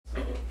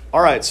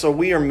All right, so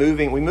we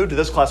moved to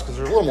this class because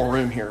there's a little more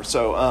room here.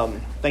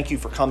 So thank you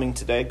for coming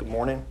today. Good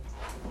morning.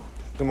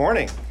 Good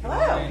morning.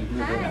 Hello.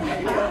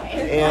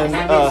 And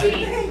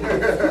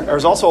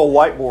there's also a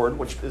whiteboard,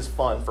 which is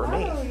fun for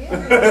me. Oh,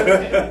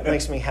 yeah. It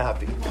makes me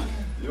happy.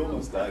 You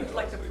almost died.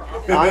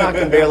 I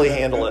can barely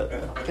handle it.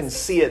 I can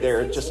see it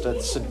there. It's just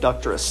a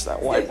seductress,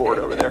 that whiteboard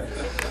over there.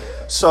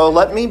 So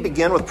let me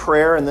begin with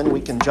prayer, and then we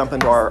can jump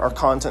into our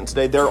content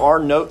today. There are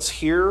notes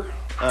here.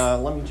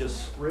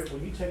 Rick, will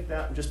you take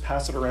that and just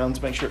pass it around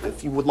to make sure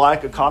if you would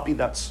like a copy,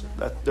 that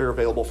they're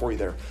available for you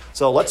there.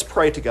 So let's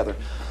pray together.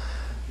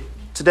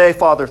 Today,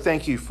 Father,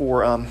 thank you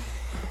for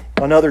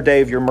another day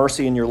of your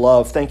mercy and your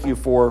love. Thank you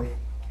for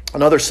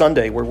another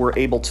Sunday where we're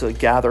able to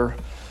gather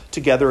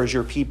together as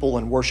your people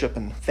and worship.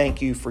 And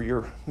thank you for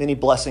your many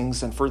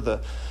blessings and for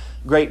the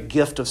great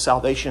gift of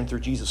salvation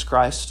through Jesus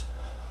Christ.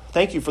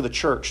 Thank you for the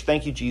church.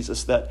 Thank you,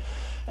 Jesus, that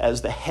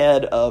as the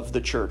head of the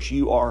church,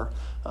 you are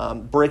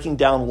breaking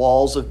down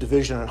walls of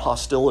division and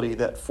hostility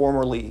that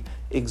formerly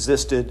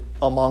existed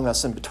among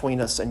us and between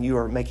us, and you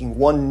are making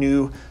one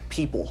new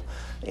people,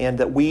 and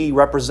that we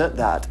represent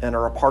that and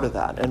are a part of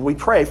that. And we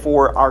pray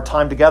for our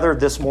time together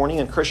this morning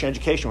in Christian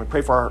education. We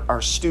pray for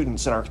our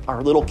students and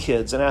our little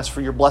kids and ask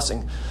for your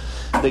blessing,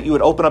 that you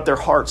would open up their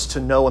hearts to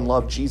know and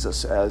love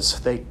Jesus as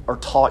they are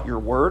taught your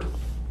word.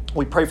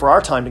 We pray for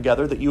our time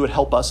together that you would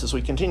help us as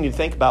we continue to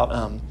think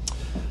about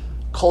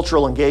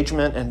cultural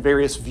engagement and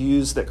various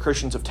views that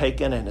Christians have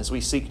taken, and as we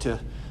seek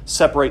to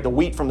separate the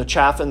wheat from the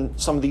chaff in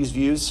some of these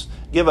views,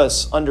 give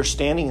us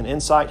understanding and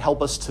insight.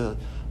 Help us to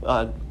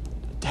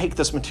take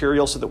this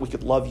material so that we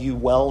could love you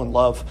well and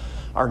love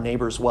our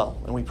neighbors well.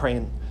 And we pray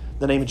in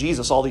the name of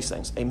Jesus, all these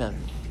things. Amen.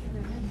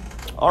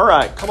 All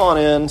right, come on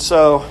in.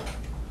 So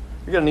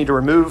you're going to need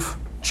to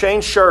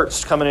change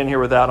shirts coming in here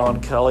with that on,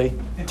 Kelly.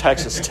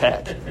 Texas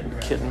Tech.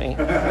 Kidding me?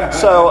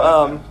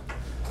 So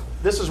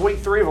this is week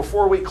 3 of a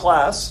 4-week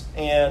class,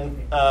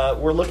 and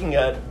we're looking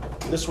at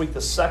this week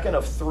the second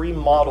of 3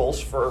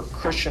 models for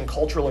Christian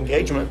cultural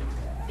engagement.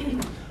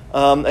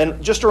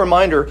 And just a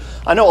reminder,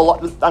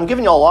 I'm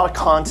giving you a lot of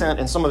content,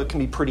 and some of it can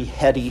be pretty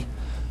heady,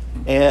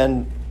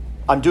 and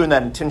I'm doing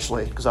that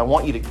intentionally because I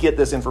want you to get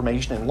this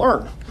information and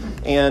learn.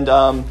 And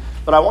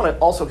but I want to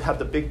also have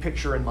the big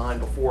picture in mind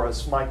before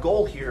us. My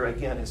goal here,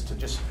 again, is to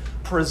just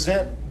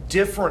present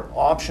different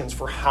options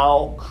for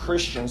how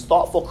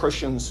thoughtful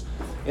Christians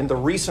in the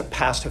recent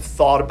past have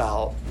thought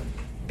about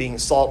being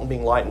salt and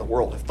being light in the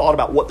world, have thought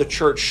about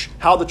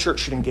how the church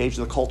should engage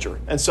the culture.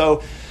 And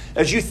so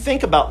as you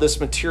think about this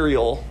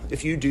material,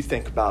 if you do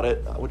think about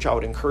it, which I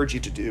would encourage you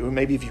to do, and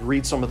maybe if you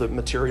read some of the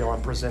material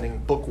I'm presenting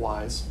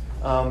book-wise,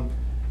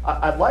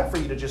 I'd like for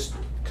you to just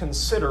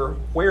consider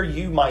where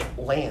you might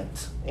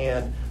land.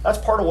 And that's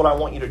part of what I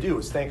want you to do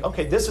is think,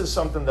 okay, this is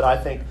something that I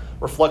think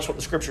reflects what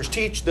the scriptures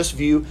teach, this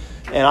view,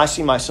 and I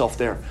see myself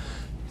there.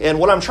 And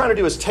what I'm trying to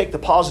do is take the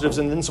positives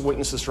and then some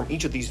weaknesses from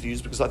each of these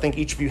views, because I think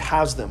each view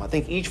has them. I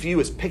think each view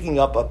is picking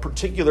up a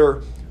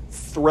particular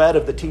thread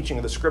of the teaching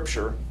of the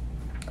scripture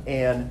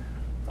and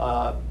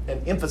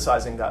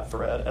emphasizing that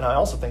thread. And I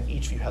also think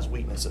each view has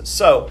weaknesses.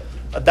 So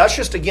that's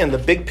just, again, the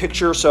big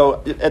picture.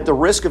 So at the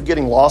risk of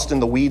getting lost in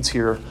the weeds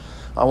here,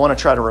 I want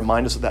to try to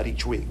remind us of that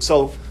each week.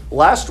 So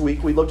last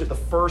week we looked at the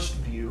first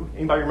view.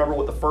 Anybody remember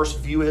what the first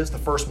view is, the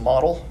first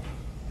model?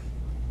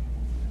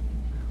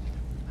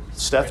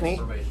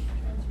 Stephanie?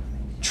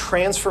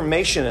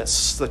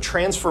 Transformationists, the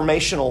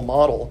transformational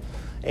model.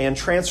 And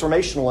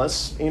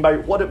transformationalists, anybody,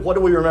 what do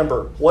we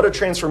remember? What do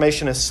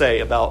transformationists say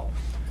about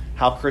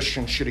how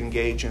Christians should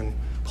engage in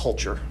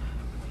culture?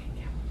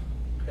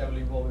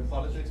 Heavily involved in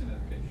politics and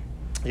education.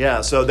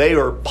 Yeah, so they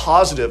are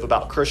positive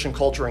about Christian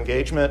culture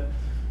engagement,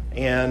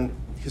 and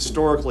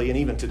historically and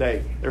even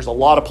today, there's a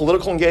lot of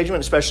political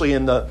engagement, especially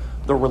in the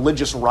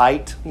religious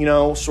right,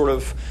 sort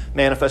of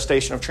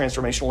manifestation of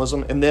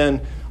transformationalism, and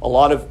then a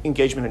lot of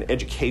engagement in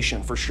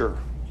education for sure.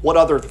 What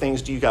other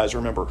things do you guys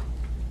remember?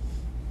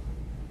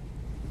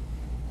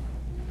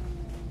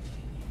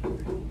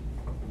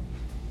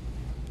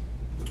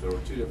 There were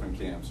 2 different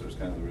camps. There was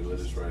kind of the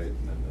religious right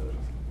and then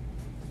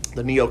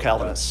the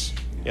Neo-Calvinists.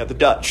 Yeah, the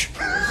Dutch.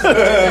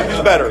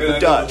 It's better, the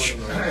Dutch.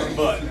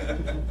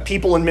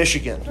 People in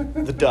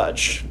Michigan, the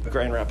Dutch,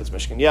 Grand Rapids,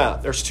 Michigan. Yeah,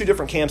 there's 2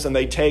 different camps, and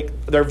they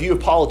take their view of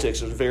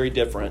politics is very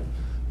different,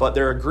 but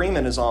their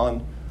agreement is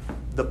on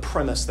the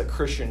premise that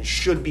Christians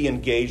should be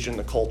engaged in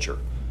the culture.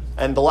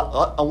 And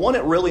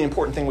one really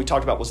important thing we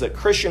talked about was that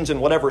Christians in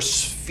whatever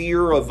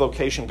sphere of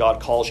vocation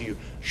God calls you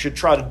should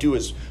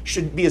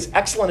be as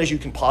excellent as you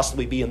can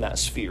possibly be in that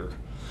sphere.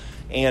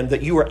 And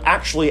that you are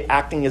actually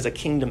acting as a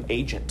kingdom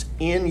agent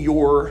in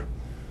your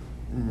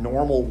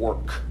normal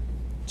work.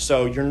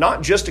 So you're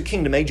not just a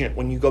kingdom agent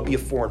when you go be a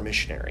foreign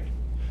missionary.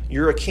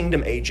 You're a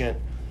kingdom agent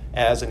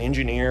as an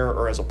engineer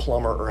or as a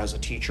plumber or as a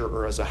teacher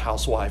or as a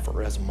housewife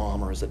or as a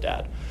mom or as a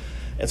dad.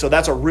 And so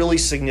that's a really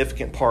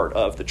significant part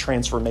of the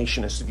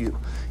transformationist view.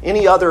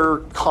 Any other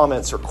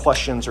comments or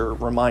questions or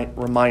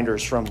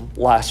reminders from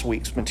last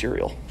week's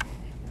material?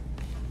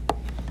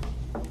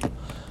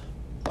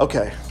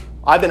 Okay.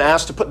 I've been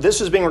asked to put, this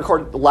is being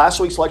recorded, last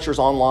week's lecture is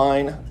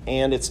online,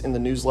 and it's in the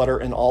newsletter,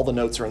 and all the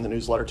notes are in the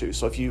newsletter too.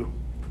 So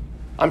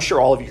I'm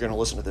sure all of you are going to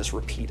listen to this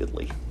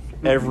repeatedly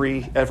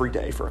every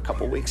day for a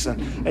couple weeks.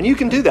 And you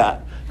can do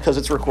that because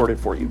it's recorded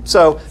for you.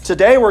 So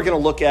today we're going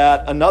to look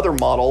at another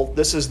model.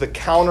 This is the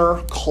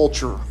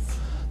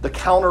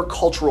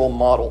countercultural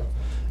model.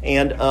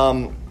 And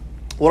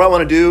what I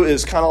want to do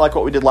is kind of like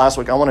what we did last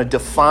week. I want to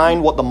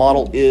define what the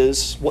model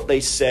is, what they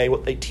say,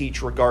 what they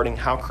teach regarding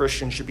how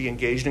Christians should be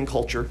engaged in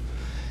culture.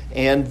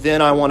 And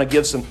then I want to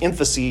give some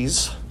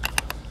emphases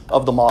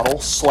of the model /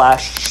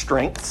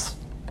 strengths,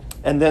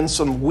 and then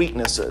some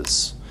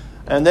weaknesses.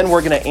 And then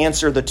we're going to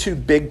answer the two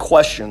big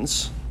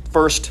questions.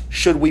 First,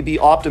 should we be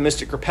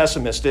optimistic or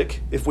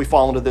pessimistic if we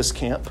fall into this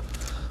camp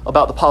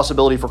about the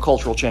possibility for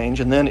cultural change?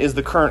 And then, is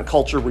the current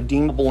culture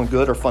redeemable and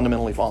good or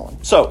fundamentally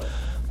fallen? So,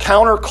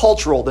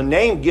 countercultural, the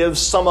name gives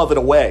some of it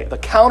away. The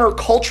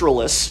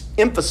counterculturalists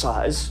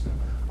emphasize,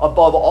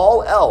 above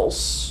all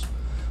else,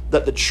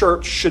 that the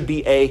church should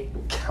be a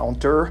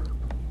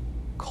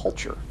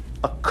counterculture,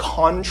 a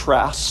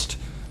contrast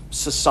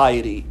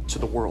society to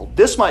the world.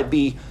 This might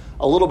be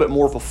a little bit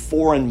more of a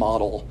foreign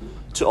model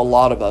to a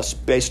lot of us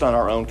based on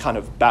our own kind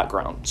of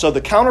background. So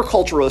the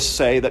counterculturalists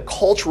say that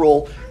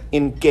cultural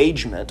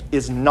engagement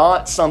is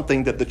not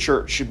something that the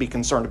church should be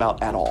concerned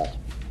about at all.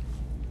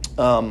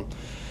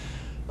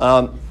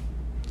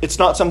 It's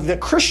not something that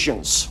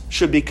Christians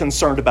should be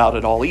concerned about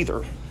at all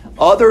either,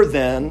 other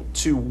than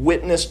to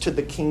witness to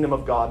the kingdom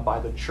of God by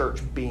the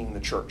church being the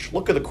church.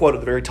 Look at the quote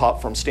at the very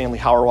top from Stanley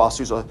Hauerwas,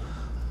 who's a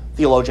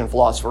theologian,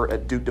 philosopher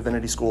at Duke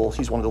Divinity School.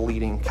 He's one of the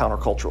leading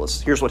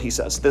counterculturalists. Here's what he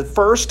says. The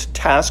first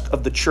task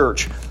of the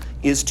church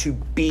is to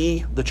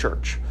be the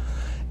church.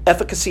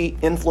 Efficacy,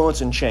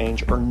 influence, and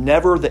change are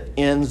never the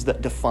ends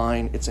that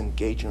define its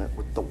engagement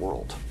with the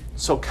world.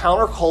 So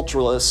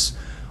counterculturalists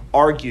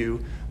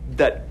argue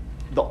that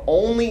the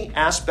only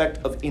aspect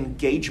of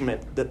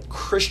engagement that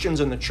Christians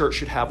in the church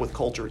should have with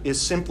culture is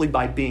simply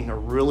by being a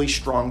really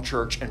strong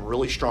church and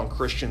really strong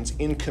Christians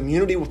in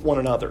community with one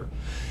another.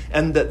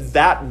 And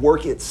that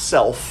work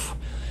itself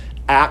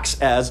acts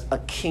as a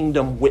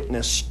kingdom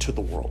witness to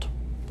the world.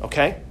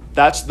 Okay?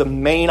 That's the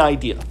main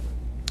idea.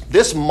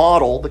 This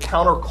model, the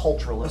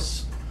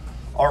counterculturalists,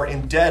 are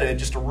indebted,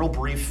 just a real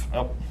brief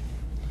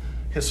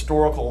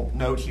historical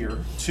note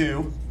here,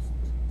 to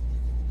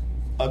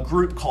a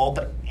group called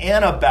the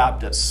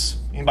Anabaptists.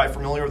 Anybody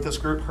familiar with this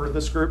group? Heard of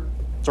this group?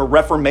 It's a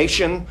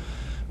Reformation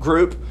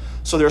group.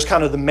 So there's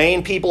kind of the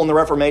main people in the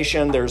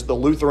Reformation. There's the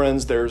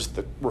Lutherans. There's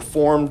the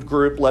Reformed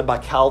group led by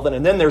Calvin.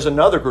 And then there's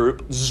another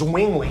group,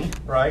 Zwingli,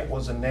 right,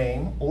 was a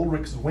name.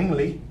 Ulrich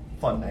Zwingli,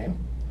 fun name,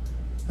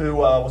 who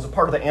was a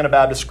part of the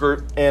Anabaptist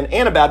group. And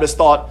Anabaptists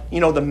thought,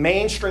 the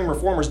mainstream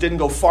reformers didn't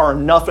go far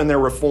enough in their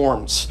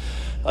reforms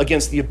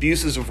against the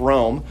abuses of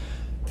Rome.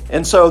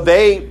 And so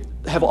they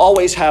have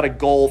always had a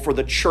goal for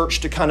the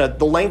church to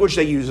the language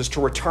they use is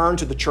to return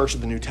to the church of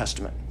the New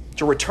Testament,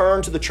 to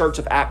return to the church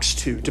of Acts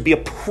 2, to be a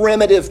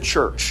primitive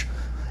church.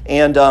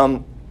 And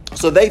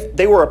so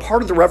they were a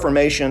part of the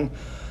Reformation,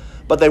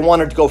 but they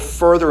wanted to go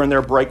further in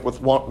their break with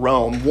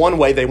Rome. One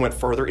way they went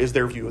further is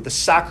their view of the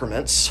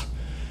sacraments.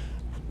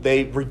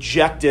 They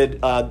rejected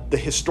the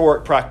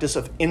historic practice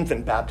of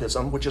infant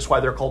baptism, which is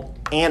why they're called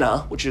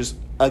Anna, which is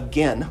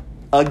again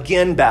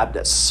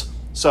Baptists.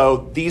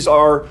 So these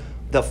are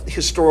the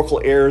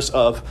historical heirs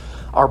of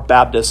our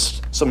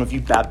Baptists, some of you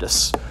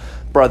Baptists,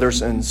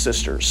 brothers and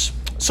sisters.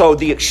 So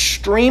the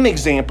extreme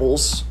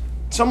examples,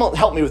 someone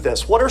help me with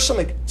this. What are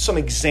some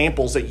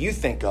examples that you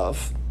think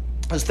of?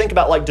 Let's think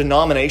about like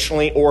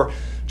denominationally or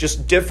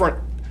just different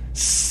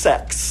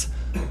sects,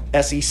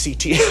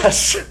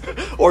 S-E-C-T-S,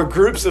 or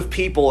groups of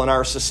people in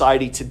our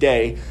society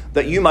today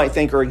that you might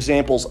think are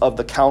examples of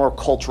the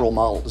countercultural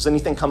model. Does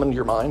anything come into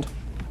your mind?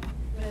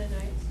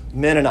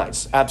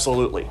 Mennonites,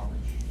 absolutely.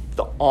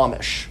 The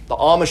Amish. The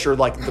Amish are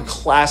like the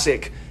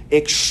classic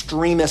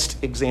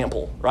extremist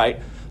example,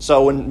 right?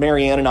 So when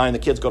Marianne and I and the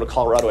kids go to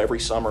Colorado every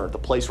summer, the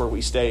place where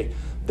we stay,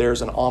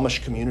 there's an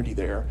Amish community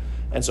there.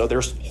 And so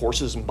there's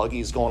horses and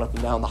buggies going up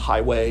and down the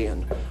highway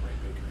and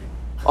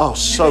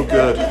so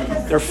good.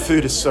 Their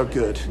food is so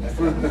good.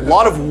 A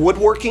lot of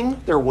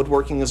woodworking. Their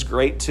woodworking is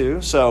great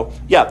too. So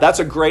yeah, that's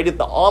the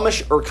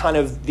Amish are kind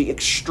of the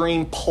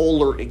extreme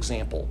polar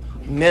example.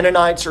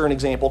 Mennonites are an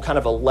example, kind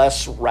of a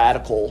less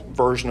radical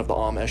version of the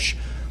Amish.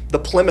 The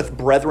Plymouth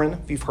Brethren,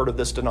 if you've heard of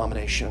this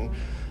denomination,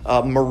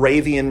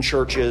 Moravian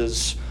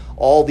churches,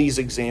 all these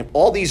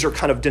are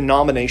kind of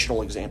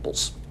denominational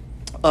examples.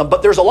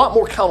 But there's a lot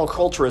more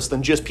counterculturists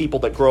than just people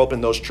that grow up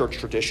in those church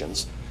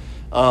traditions.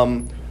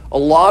 A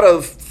lot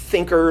of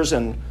thinkers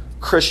and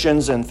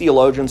Christians and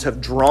theologians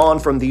have drawn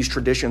from these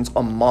traditions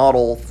a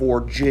model for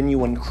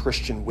genuine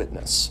Christian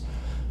witness.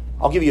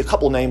 I'll give you a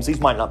couple names. These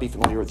might not be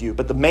familiar with you,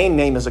 but the main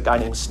name is a guy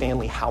named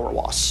Stanley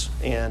Hauerwas,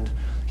 and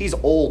he's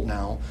old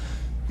now.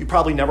 You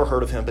probably never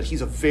heard of him, but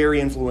he's a very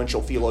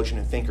influential theologian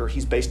and thinker.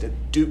 He's based at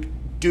Duke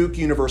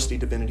University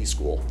Divinity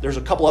School. There's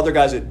a couple other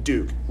guys at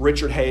Duke,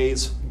 Richard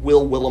Hayes,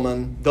 Will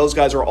Willimon. Those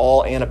guys are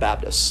all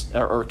Anabaptists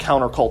or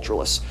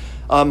counterculturalists.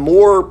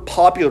 More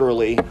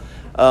popularly,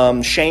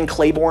 Shane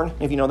Claiborne,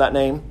 if you know that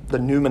name, the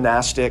New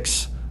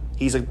Monastics.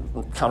 He's a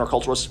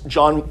counterculturalist.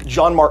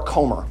 John Mark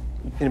Comer.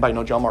 Anybody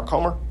know John Mark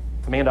Comer?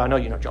 Amanda, I know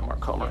you know John Mark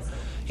Comer.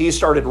 He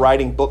started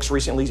writing books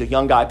recently. He's a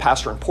young guy,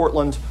 pastor in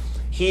Portland.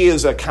 He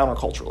is a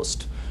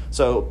counterculturalist.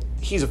 So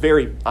he's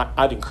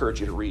I'd encourage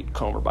you to read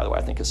Comer, by the way.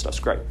 I think his stuff's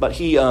great. But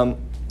he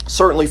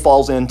certainly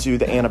falls into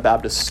the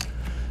Anabaptist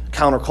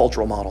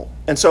countercultural model.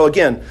 And so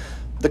again,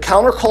 the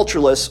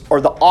counterculturalists are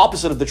the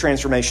opposite of the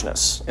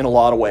transformationists in a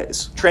lot of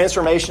ways.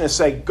 Transformationists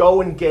say,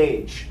 go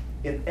engage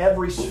in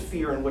every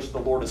sphere in which the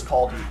Lord has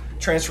called you.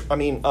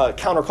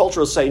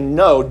 Counterculturalists say,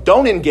 no,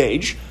 don't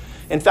engage.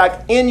 In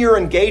fact, in your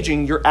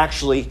engaging, you're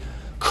actually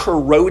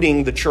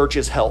corroding the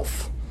church's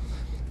health.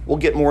 We'll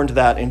get more into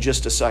that in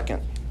just a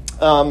second.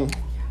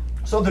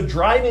 So the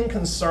driving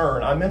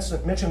concern, I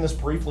mentioned this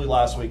briefly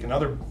last week,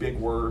 another big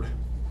word.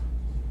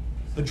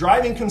 The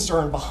driving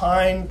concern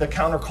behind the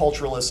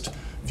counterculturalist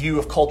view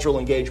of cultural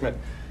engagement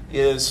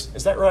is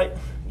that right?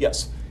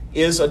 Yes.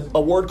 Is a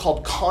word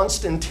called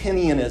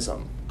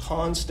Constantinianism.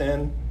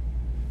 Constantin.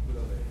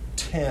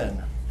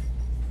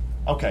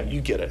 Okay,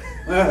 you get it.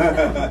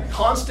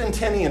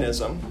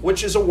 Constantinianism,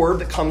 which is a word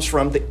that comes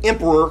from the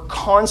Emperor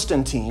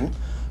Constantine,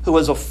 who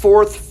was a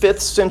 4th,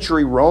 5th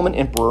century Roman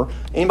emperor.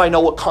 Anybody know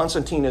what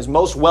Constantine is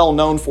most well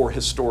known for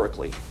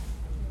historically?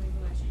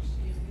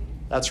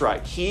 That's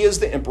right. He is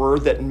the emperor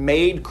that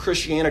made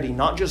Christianity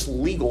not just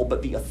legal,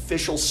 but the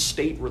official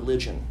state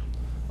religion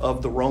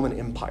of the Roman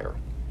Empire.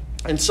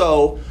 And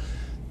so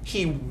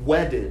he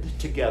wedded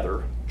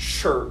together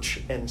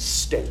church and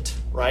state,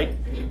 right?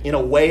 In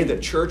a way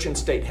that church and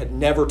state had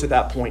never to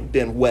that point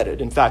been wedded.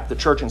 In fact, the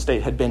church and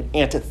state had been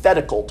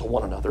antithetical to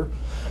one another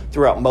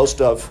throughout most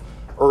of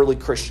early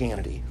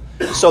Christianity.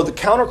 So the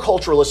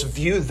counterculturalists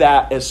view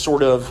that as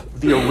sort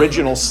of the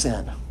original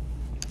sin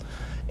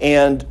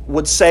and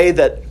would say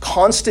that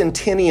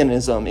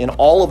Constantinianism in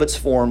all of its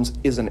forms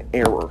is an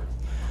error.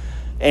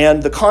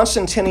 And the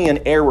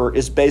Constantinian error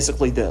is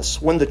basically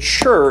this. When the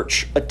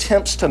church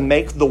attempts to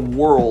make the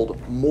world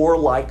more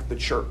like the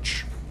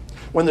church,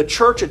 when the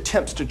church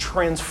attempts to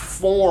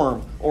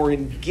transform or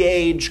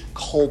engage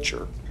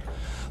culture,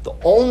 the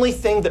only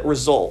thing that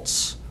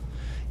results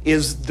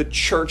is the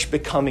church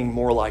becoming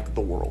more like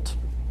the world.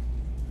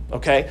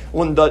 Okay?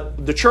 When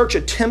the church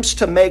attempts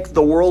to make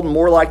the world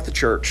more like the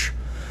church,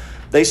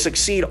 they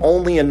succeed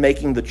only in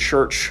making the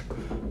church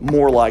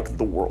more like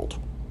the world,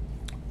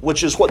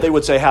 which is what they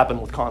would say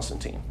happened with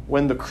Constantine.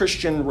 When the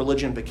Christian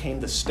religion became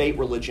the state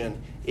religion,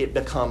 it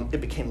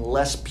became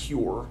less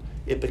pure,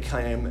 it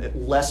became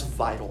less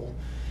vital,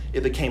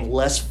 it became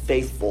less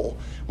faithful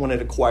when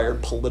it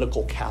acquired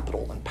political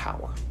capital and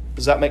power.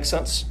 Does that make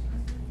sense?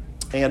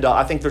 And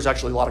I think there's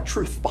actually a lot of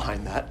truth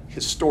behind that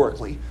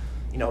historically.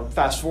 You know,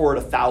 fast forward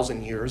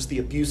 1,000 years, the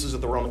abuses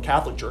of the Roman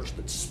Catholic Church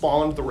that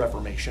spawned the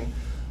Reformation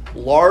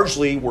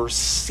largely were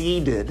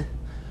seeded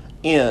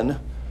in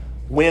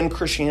when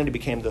Christianity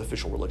became the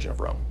official religion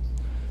of Rome.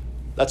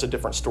 That's a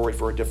different story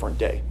for a different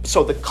day.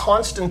 So the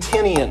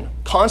Constantinian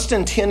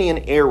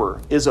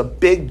error is a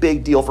big,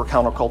 big deal for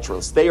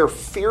counterculturalists. They are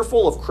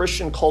fearful of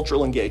Christian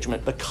cultural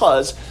engagement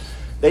because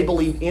they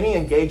believe any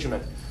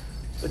engagement,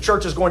 the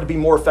church is going to be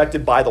more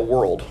affected by the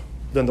world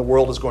than the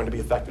world is going to be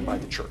affected by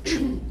the church.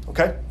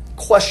 Okay?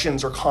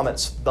 Questions or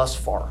comments thus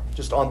far,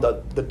 just on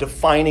the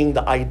defining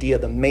the idea,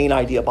 the main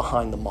idea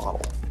behind the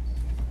model.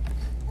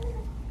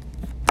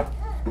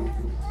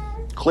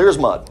 Clear as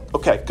mud.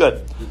 Okay,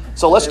 good.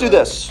 So let's do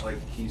this. Like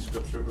key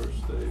scripture verse.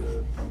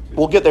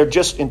 We'll get there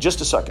in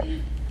just a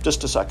second.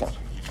 Just a second.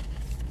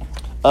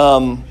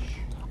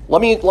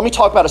 Let me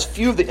talk about a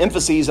few of the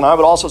emphases, and I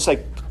would also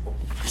say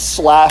 /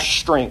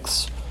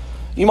 strengths.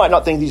 You might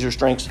not think these are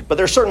strengths, but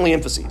they're certainly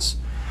emphases.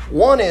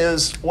 One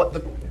is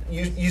what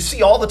you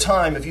see all the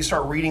time if you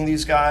start reading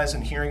these guys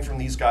and hearing from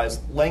these guys,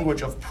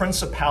 language of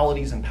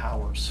principalities and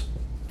powers.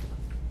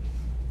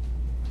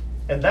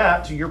 And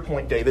that, to your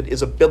point, David,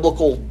 is a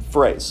biblical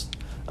phrase.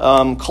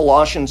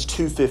 Colossians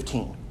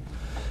 2:15.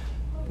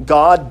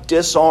 God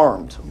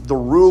disarmed the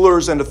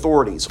rulers and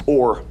authorities,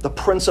 or the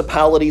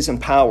principalities and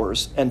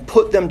powers, and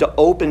put them to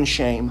open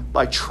shame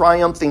by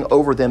triumphing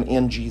over them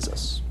in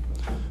Jesus.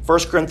 1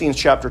 Corinthians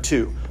chapter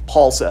 2,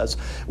 Paul says,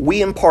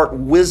 we impart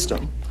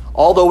wisdom,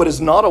 although it is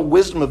not a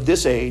wisdom of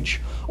this age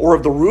or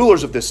of the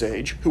rulers of this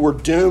age who are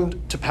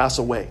doomed to pass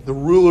away. The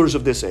rulers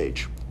of this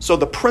age. So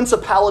the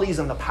principalities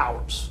and the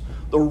powers,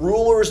 the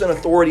rulers and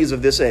authorities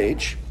of this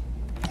age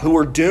who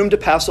are doomed to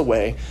pass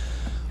away,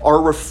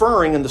 are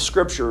referring in the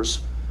scriptures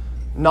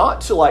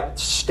not to like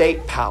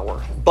state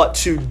power, but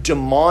to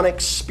demonic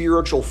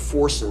spiritual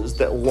forces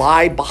that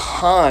lie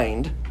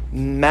behind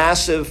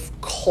massive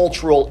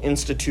cultural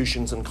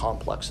institutions and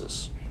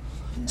complexes.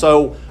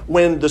 So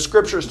when the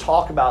scriptures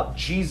talk about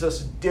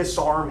Jesus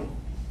disarming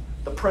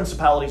the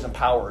principalities and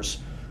powers,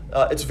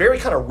 it's very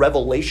kind of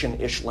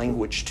Revelation-ish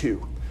language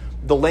too.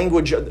 The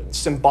language,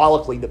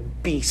 symbolically, the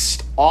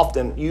beast,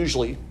 often,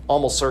 usually,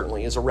 almost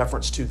certainly, is a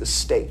reference to the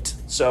state.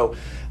 So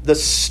the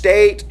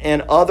state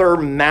and other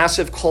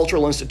massive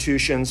cultural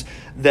institutions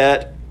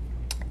that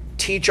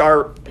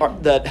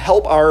that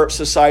help our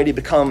society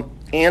become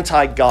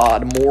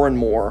anti-God more and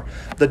more,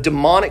 the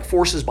demonic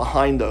forces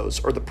behind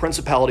those are the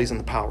principalities and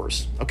the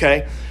powers,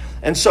 okay?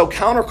 And so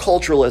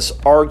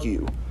counterculturalists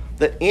argue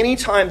that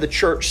anytime the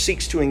church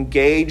seeks to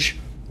engage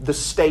the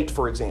state,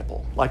 for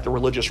example, like the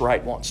religious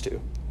right wants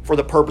to, for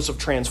the purpose of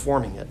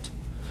transforming it,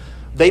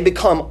 they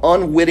become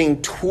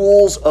unwitting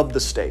tools of the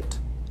state,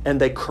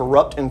 and they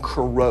corrupt and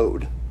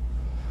corrode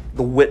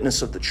the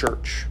witness of the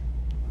church.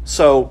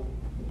 So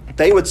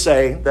they would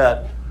say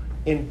that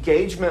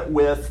engagement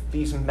with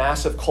these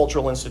massive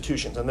cultural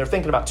institutions, and they're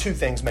thinking about two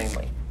things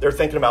mainly. They're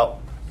thinking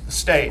about the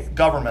state,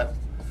 government,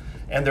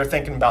 and they're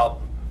thinking about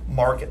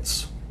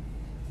markets,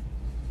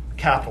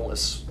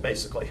 capitalists,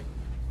 basically.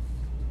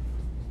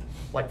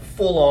 Like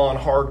full-on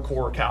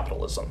hardcore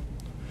capitalism.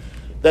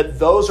 That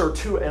those are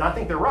two, and I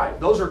think they're right,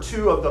 those are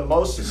two of the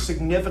most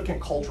significant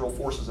cultural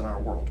forces in our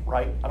world,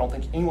 right? I don't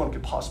think anyone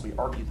could possibly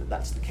argue that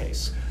that's the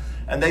case.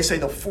 And they say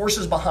the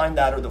forces behind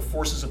that are the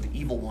forces of the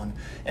evil one.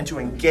 And to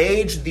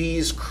engage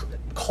these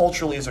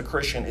culturally as a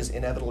Christian is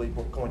inevitably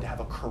going to have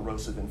a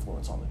corrosive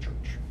influence on the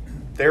church.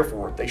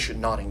 Therefore, they should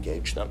not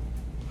engage them.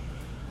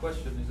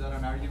 Question, is that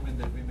an argument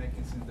that we've been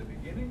making since the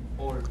beginning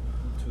or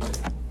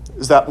today?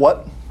 Is that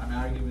what? An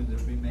argument that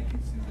we've been making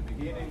since the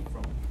beginning,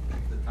 from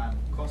the time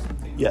of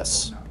Constantine?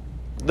 Yes.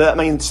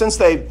 Since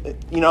they,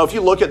 if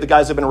you look at the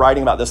guys that have been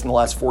writing about this in the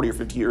last 40 or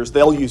 50 years,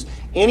 they'll use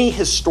any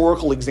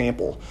historical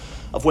example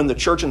of when the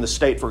church and the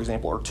state, for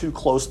example, are too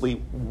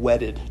closely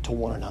wedded to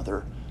one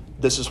another.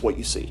 This is what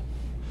you see.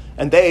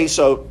 And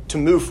to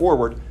move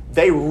forward,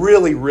 they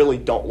really, really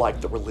don't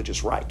like the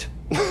religious right,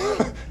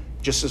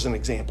 just as an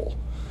example.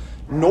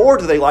 Nor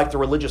do they like the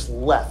religious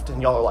left.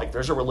 And y'all are like,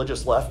 there's a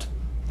religious left?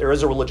 There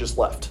is a religious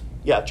left.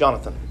 Yeah,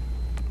 Jonathan.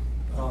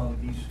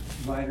 These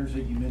writers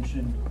that you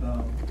mentioned,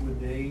 what would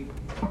they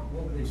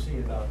say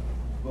about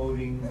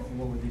voting?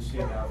 What would they say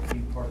about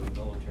being part of the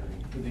military?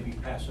 Would they be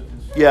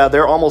pacifists? Yeah,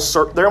 they're almost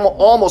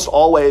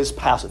always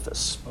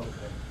pacifists.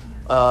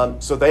 Okay.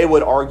 So they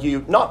would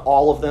argue, not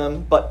all of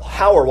them, but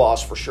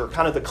Hauerwas for sure,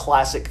 kind of the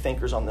classic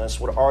thinkers on this,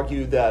 would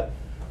argue that,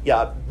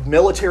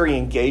 military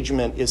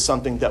engagement is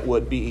something that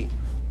would be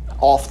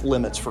off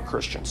limits for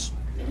Christians.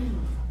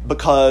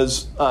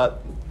 Because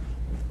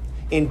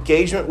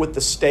engagement with the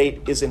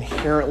state is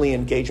inherently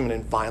engagement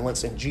in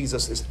violence, and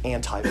Jesus is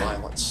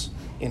anti-violence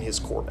in his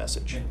core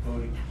message. And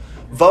voting?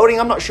 Voting,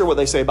 I'm not sure what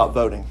they say about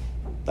voting.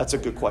 That's a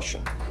good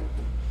question.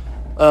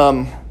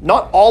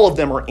 Not all of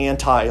them are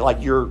anti,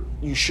 like you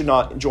should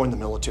not join the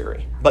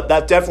military, but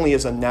that definitely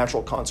is a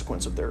natural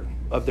consequence of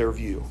their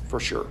view, for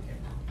sure.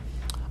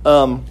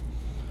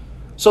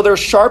 So they're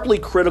sharply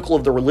critical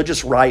of the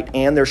religious right,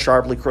 and they're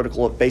sharply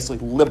critical of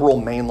basically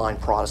liberal mainline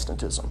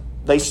Protestantism.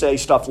 They say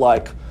stuff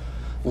like,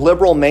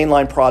 liberal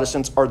mainline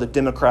Protestants are the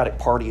Democratic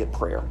Party at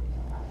prayer,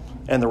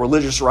 and the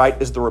religious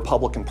right is the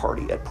Republican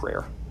Party at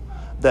prayer.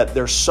 That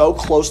they're so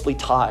closely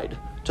tied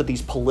to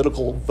these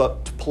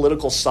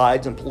political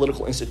sides and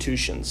political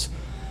institutions.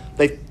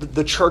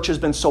 The church has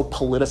been so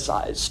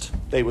politicized,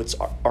 they would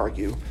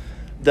argue,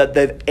 that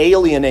they've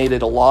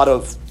alienated a lot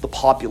of the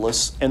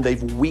populace and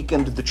they've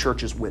weakened the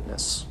church's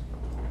witness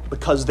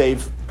because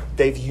they've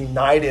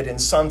united in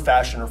some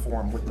fashion or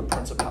form with the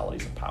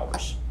principalities and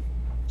powers.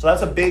 So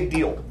that's a big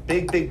deal,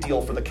 big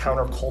deal for the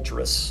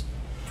counterculturists.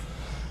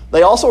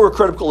 They also are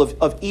critical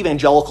of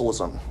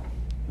evangelicalism.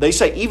 They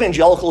say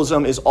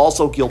evangelicalism is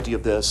also guilty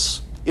of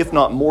this, if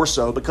not more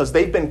so, because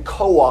they've been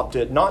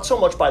co-opted, not so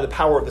much by the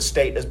power of the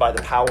state as by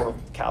the power of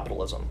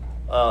capitalism.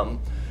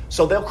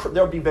 So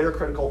they'll be very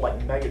critical of like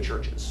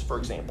megachurches, for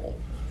example,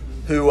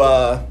 who,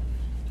 are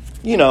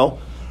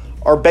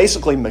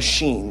basically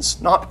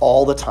machines, not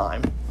all the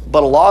time,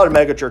 but a lot of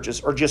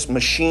megachurches are just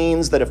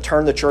machines that have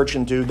turned the church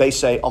into, they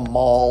say, a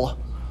mall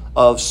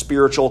of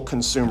spiritual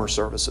consumer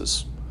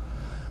services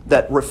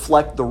that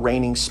reflect the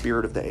reigning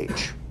spirit of the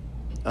age.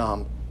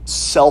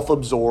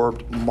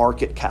 Self-absorbed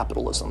market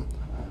capitalism.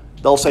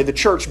 They'll say the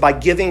church, by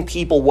giving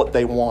people what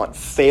they want,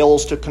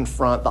 fails to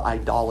confront the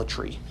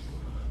idolatry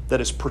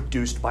that is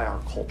produced by our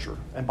culture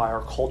and by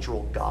our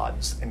cultural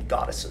gods and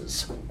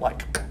goddesses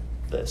like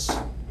this.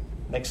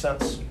 Make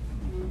sense?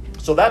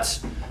 So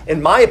that's,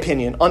 in my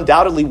opinion,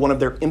 undoubtedly one of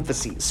their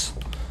emphases.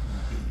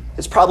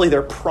 It's probably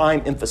their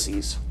prime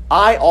emphases.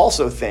 I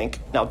also think,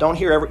 now don't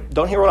hear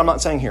what I'm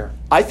not saying here.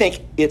 I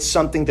think it's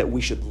something that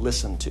we should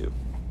listen to.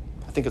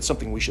 Listen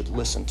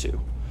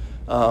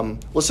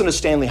to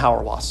Stanley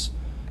Hauerwas.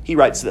 He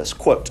writes this,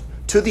 quote,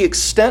 "To the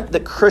extent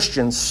that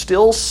Christians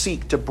still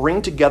seek to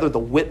bring together the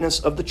witness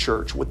of the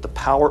church with the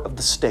power of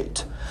the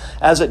state,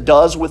 as it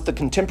does with the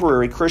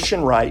contemporary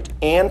Christian right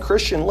and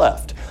Christian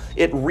left,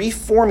 it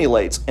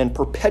reformulates and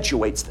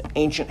perpetuates the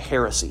ancient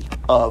heresy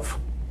of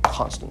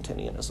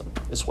Constantinianism,"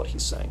 is what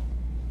he's saying.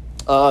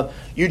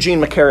 Eugene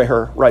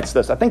McCarraher writes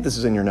this. I think this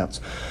is in your notes.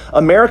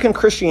 "American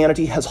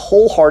Christianity has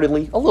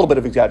wholeheartedly," a little bit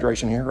of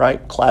exaggeration here,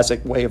 right? Classic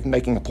way of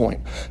making a point,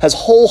 "has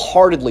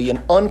wholeheartedly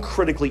and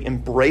uncritically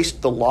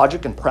embraced the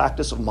logic and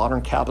practice of modern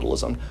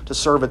capitalism to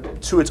serve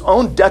it to its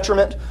own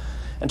detriment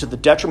and to the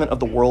detriment of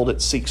the world it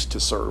seeks to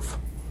serve."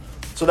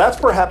 So that's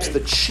perhaps the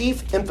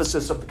chief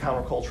emphasis of the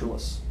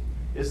counterculturalists,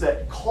 is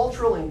that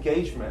cultural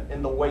engagement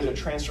in the way the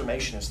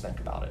transformationists think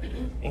about it,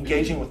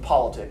 engaging with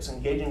politics,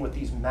 engaging with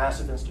these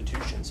massive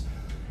institutions,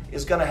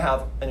 is going to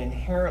have an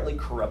inherently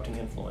corrupting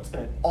influence,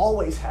 and it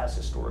always has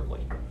historically.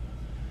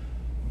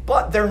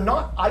 But they're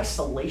not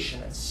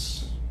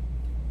isolationists,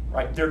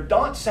 right? They're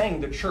not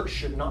saying the church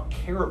should not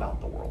care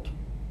about the world.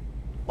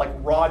 Like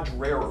Rod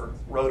Dreher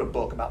wrote a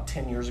book about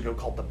 10 years ago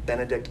called The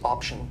Benedict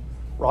Option.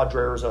 Rod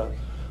Dreher is a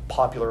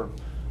popular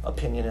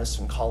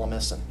opinionist and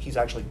columnist, and he's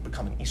actually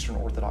become an Eastern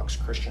Orthodox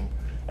Christian.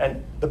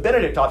 And the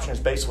Benedict option is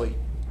basically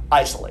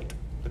isolate.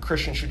 The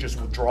Christians should just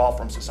withdraw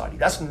from society.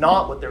 That's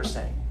not what they're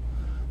saying.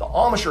 The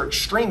Amish are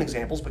extreme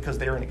examples because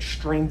they're an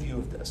extreme view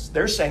of this.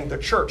 They're saying the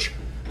church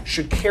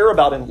should care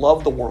about and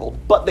love the world,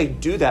 but they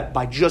do that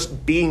by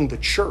just being the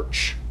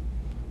church,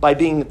 by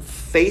being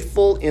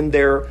faithful in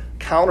their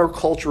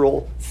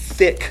countercultural,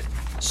 thick,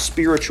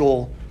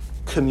 spiritual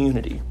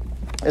community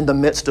in the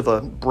midst of a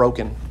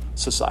broken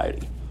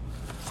society.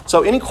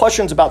 So any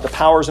questions about the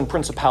powers and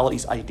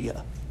principalities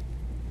idea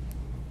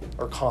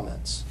or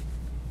comments?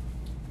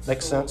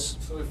 Make sense?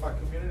 So if a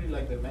community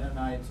like the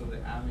Mennonites or the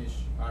Amish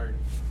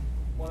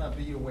want to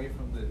be away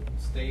from the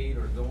state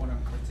or don't want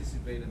to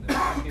participate in the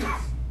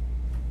markets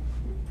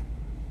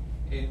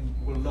and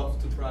would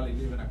love to probably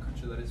live in a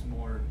country that is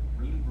more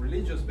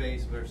religious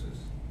based versus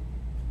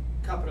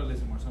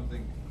capitalism or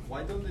something,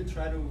 why don't they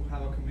try to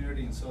have a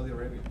community in Saudi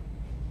Arabia?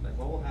 Like,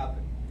 what will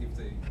happen if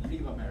they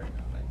leave America?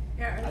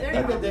 I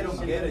think that they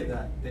don't get it,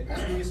 that the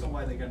only reason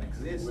why they're going to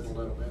exist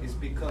is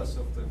because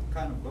of the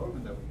kind of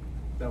government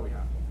that we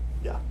have.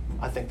 Yeah,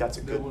 I think that's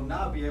a good... They will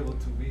not be able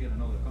to be in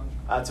another country.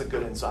 That's a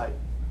good insight.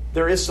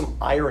 There is some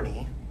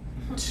irony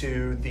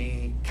to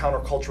the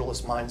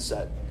counterculturalist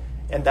mindset,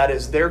 and that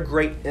is their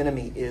great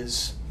enemy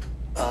is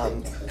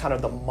kind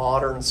of the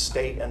modern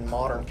state and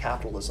modern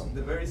capitalism.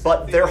 The very same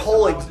but thing their that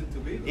whole allows it to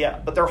be,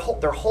 though.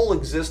 their whole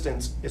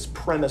existence is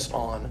premised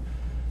on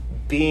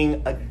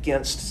being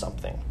against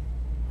something.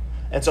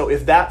 And so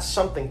if that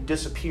something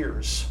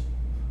disappears,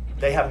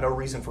 they have no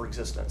reason for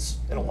existence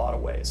in a lot of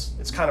ways.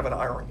 It's kind of an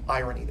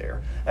irony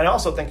there. And I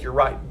also think you're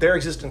right. Their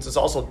existence is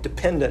also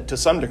dependent to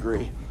some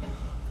degree.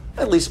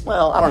 At least,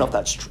 well, I don't know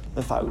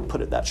if I would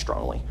put it that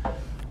strongly.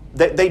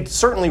 They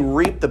certainly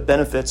reap the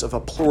benefits of a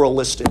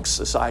pluralistic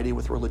society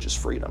with religious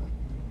freedom.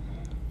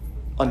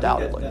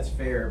 Undoubtedly. That's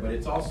fair, but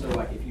it's also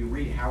like if you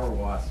read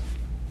Hauerwas,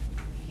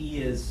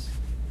 he's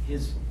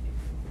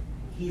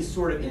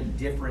sort of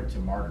indifferent to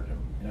martyrdom.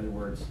 In other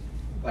words,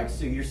 like,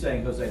 so you're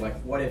saying, Jose, like,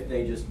 what if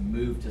they just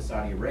moved to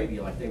Saudi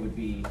Arabia? Like, they would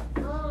be...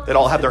 They'd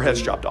all have their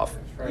heads chopped off.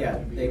 Yeah,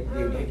 they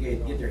would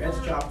get their heads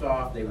chopped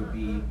off. They would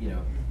be,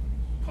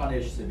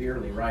 punished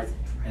severely, right?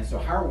 And so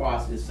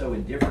Hauerwas is so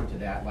indifferent to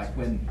that. Like,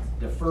 when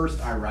the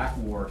first Iraq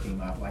war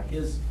came up, like,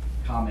 his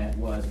comment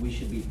was, we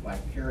should be,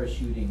 like,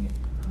 parachuting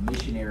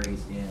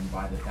missionaries in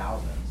by the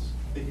thousands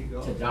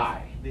to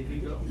die. Did he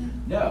go?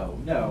 No.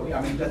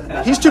 I mean,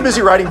 that's He's too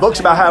busy writing books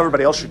about how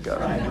everybody else should go.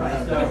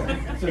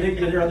 Right. So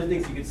there are other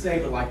things you could say,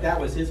 but like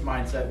that was his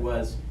mindset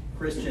was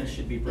Christians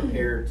should be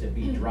prepared to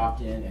be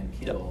dropped in and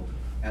killed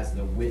as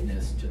the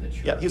witness to the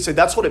church. Yeah, he'd say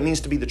that's what it means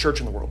to be the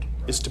church in the world,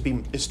 is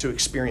to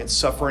experience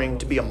suffering,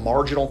 to be a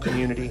marginal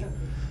community.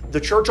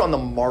 The church on the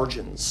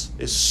margins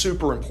is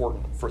super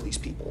important for these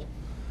people.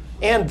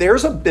 And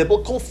there's a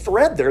biblical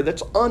thread there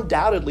that's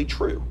undoubtedly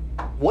true.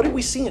 What did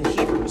we see in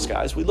Hebrews,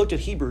 guys? We looked at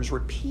Hebrews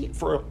repeat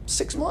for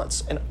 6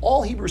 months, and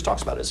all Hebrews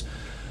talks about is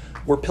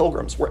we're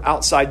pilgrims, we're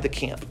outside the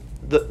camp.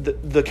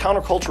 The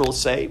counterculturalists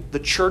say the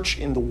church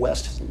in the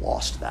West has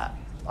lost that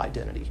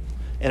identity,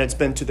 and it's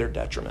been to their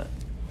detriment.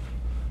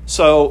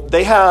 So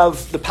they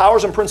have the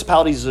powers and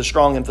principalities is a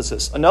strong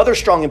emphasis. Another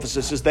strong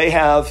emphasis is they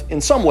have, in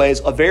some ways,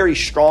 a very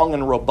strong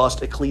and robust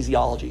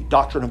ecclesiology,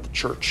 doctrine of the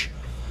church.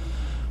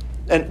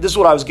 And this is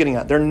what I was getting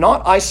at. They're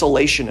not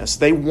isolationists.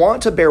 They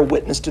want to bear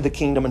witness to the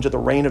kingdom and to the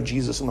reign of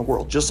Jesus in the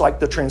world, just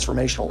like the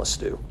transformationalists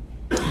do.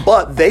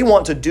 But they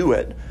want to do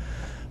it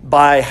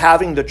by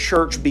having the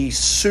church be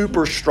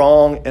super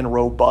strong and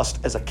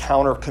robust as a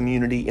counter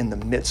community in the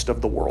midst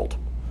of the world.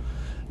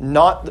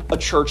 Not a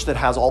church that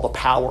has all the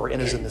power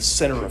and is in the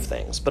center of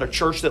things, but a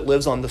church that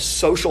lives on the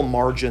social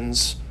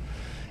margins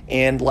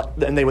and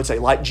they would say,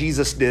 like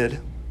Jesus did.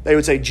 They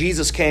would say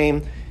Jesus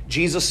came,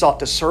 Jesus sought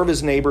to serve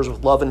his neighbors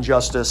with love and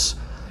justice.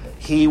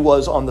 He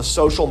was on the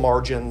social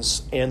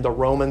margins, and the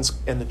Romans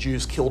and the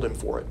Jews killed him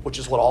for it, which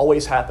is what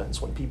always happens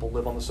when people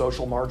live on the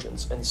social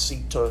margins and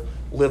seek to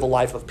live a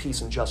life of peace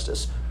and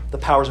justice. The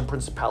powers and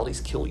principalities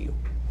kill you.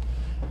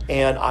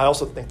 And I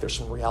also think there's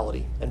some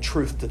reality and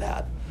truth to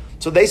that.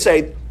 So they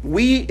say,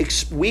 we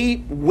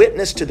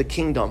witness to the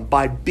kingdom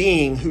by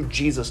being who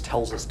Jesus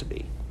tells us to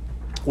be,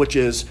 which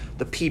is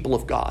the people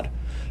of God,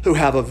 who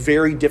have a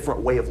very different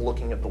way of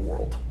looking at the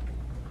world.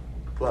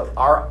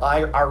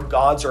 Our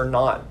gods are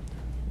not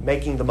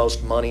making the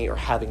most money or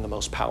having the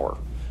most power.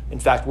 In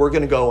fact, we're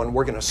going to go and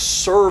we're going to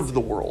serve the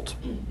world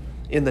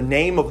in the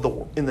name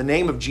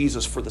of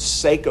Jesus for the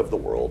sake of the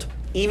world,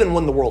 even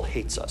when the world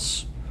hates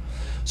us.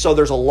 So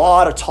there's a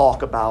lot of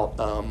talk about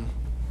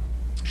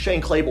Shane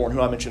Claiborne,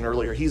 who I mentioned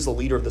earlier, he's the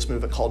leader of this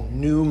movement called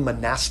New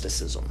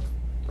Monasticism,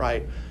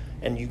 right?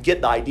 And you get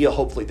the idea,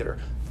 hopefully, that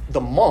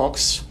the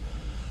monks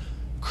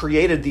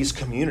created these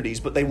communities,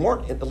 but they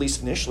weren't, at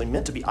least initially,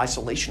 meant to be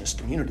isolationist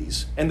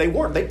communities. And they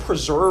weren't. They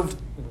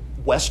preserved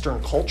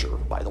Western culture,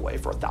 by the way,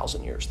 for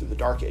 1,000 years through the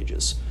Dark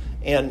Ages.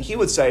 And he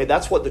would say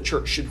that's what the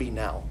church should be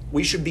now.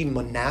 We should be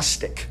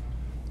monastic.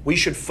 We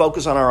should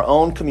focus on our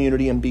own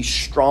community and be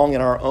strong in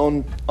our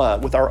own,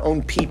 with our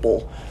own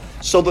people,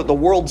 so that the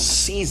world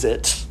sees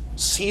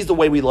the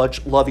way we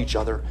love each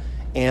other,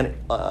 and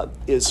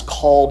is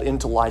called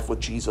into life with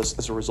Jesus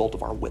as a result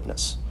of our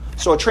witness.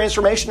 So a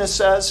transformationist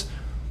says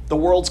the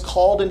world's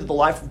called into the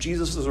life of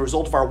Jesus as a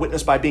result of our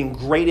witness by being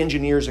great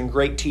engineers and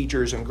great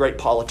teachers and great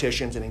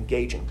politicians and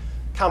engaging.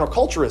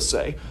 Counterculturists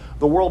say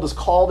the world is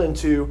called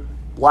into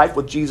life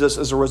with Jesus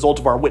as a result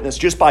of our witness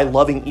just by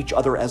loving each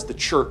other as the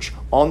church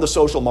on the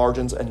social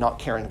margins and not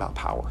caring about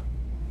power.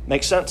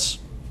 Make sense?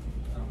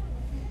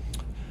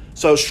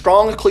 So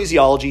strong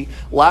ecclesiology,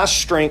 last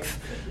strength.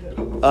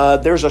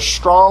 There's a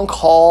strong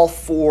call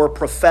for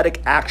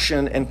prophetic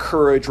action and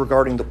courage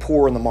regarding the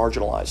poor and the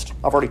marginalized.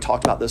 I've already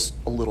talked about this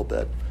a little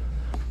bit.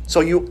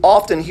 So you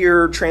often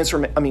hear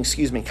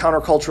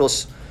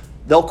counterculturalists,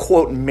 they'll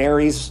quote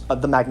Mary's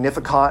the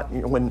Magnificat,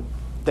 when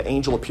the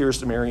angel appears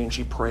to Mary and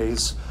she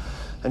prays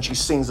and she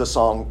sings the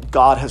song,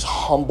 God has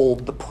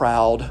humbled the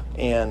proud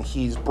and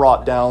he's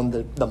brought down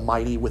the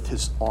mighty with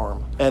his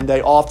arm. And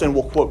they often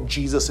will quote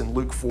Jesus in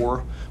Luke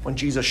 4 when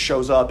Jesus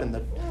shows up in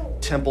the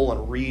temple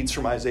and reads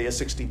from Isaiah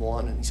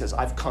 61 and he says,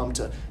 I've come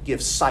to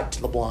give sight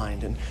to the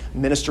blind and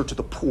minister to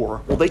the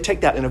poor. Well, they take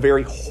that in a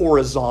very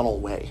horizontal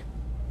way,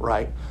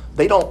 right?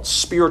 They don't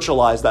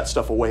spiritualize that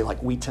stuff away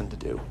like we tend to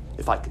do,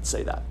 if I could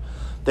say that.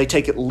 They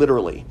take it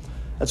literally.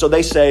 And so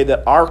they say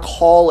that our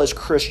call as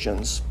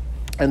Christians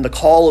and the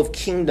call of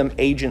kingdom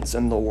agents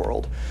in the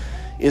world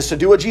is to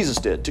do what Jesus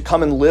did, to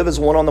come and live as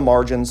one on the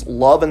margins,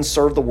 love and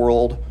serve the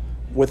world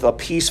with a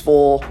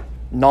peaceful,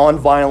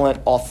 nonviolent,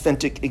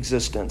 authentic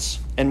existence.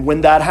 And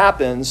when that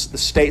happens, the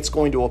state's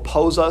going to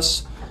oppose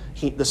us.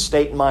 The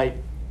state might,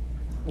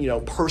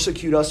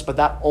 persecute us, but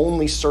that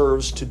only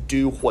serves to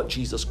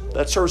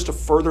that serves to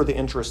further the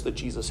interest that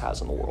Jesus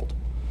has in the world.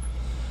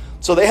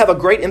 So they have a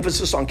great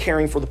emphasis on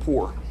caring for the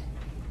poor,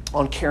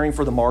 on caring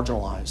for the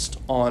marginalized,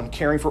 on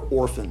caring for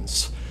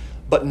orphans,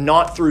 but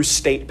not through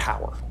state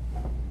power.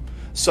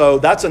 So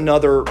that's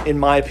another, in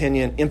my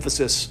opinion,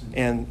 emphasis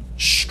and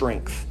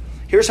strength.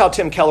 Here's how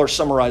Tim Keller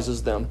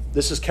summarizes them.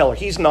 This is Keller.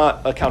 He's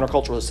not a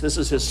counterculturalist. This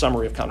is his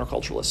summary of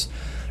counterculturalists.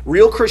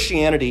 Real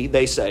Christianity,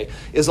 they say,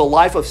 is a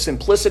life of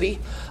simplicity,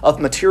 of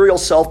material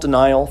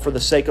self-denial for the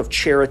sake of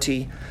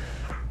charity,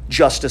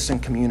 justice,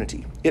 and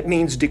community. It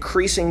means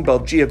decreasing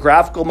both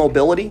geographical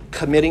mobility,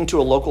 committing to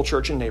a local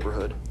church and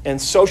neighborhood,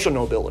 and social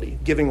mobility,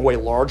 giving away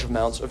large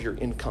amounts of your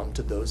income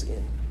to those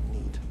in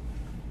need.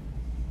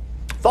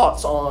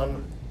 Thoughts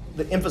on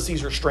the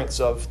emphases or strengths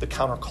of the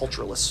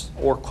counterculturalists,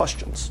 or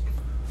questions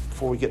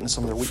before we get into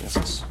some of their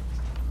weaknesses?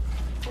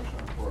 Question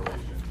on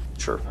correlation.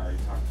 Sure. You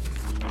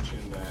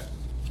mentioned that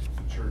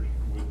the church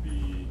would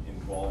be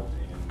involved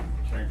in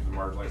caring for the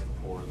marginalized, the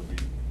poor, the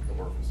weak, the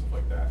orphans, stuff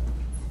like that.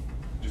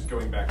 Just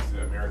going back to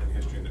the American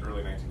history in the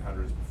early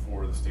 1900s,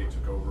 before the state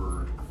took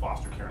over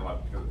foster care and a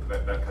lot,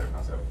 that kind of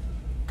concept,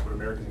 would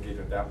American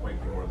engagement at that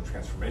point be more of the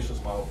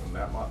transformationalist model from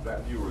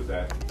that view, or was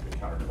that the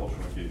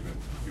countercultural engagement?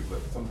 People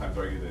that sometimes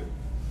argue that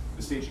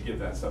the state should give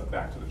that stuff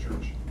back to the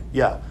church.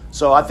 Yeah.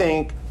 So I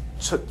think,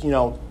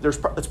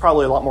 it's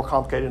probably a lot more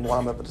complicated than what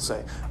I'm about to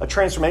say. A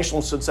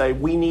transformationalist would say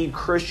we need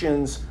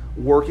Christians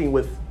working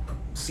with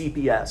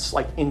CPS,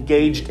 like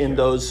engaged in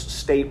those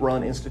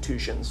state-run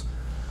institutions.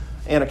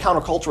 And a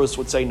counterculturalist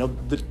would say, no,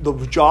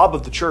 the job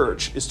of the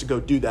church is to go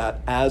do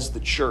that as the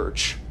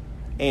church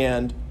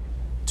and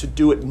to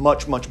do it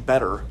much, much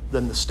better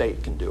than the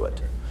state can do it.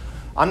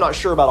 I'm not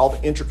sure about all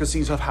the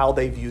intricacies of how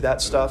they view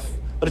that stuff,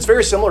 but it's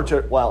very similar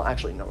to, well,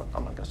 actually, no,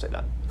 I'm not going to say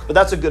that. But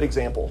that's a good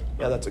example.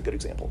 Yeah, that's a good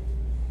example.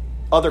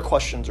 Other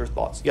questions or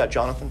thoughts? Yeah,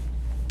 Jonathan?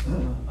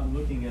 I'm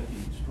looking at the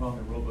strong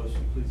and robust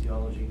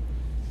ecclesiology,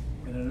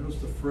 and I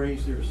noticed the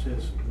phrase there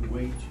says the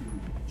way to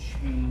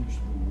change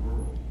the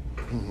world.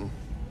 Mm-hmm.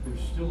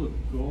 There's still a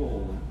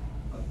goal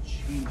of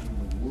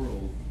changing the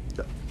world,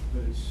 Yeah.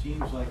 but it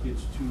seems like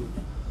it's to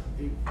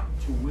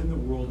win the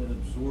world and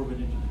absorb it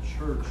into the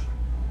church,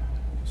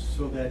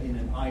 so that in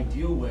an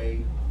ideal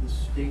way, the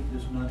state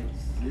does not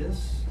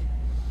exist,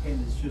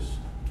 and it's just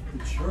the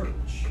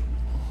church.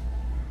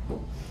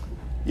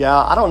 Yeah,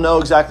 I don't know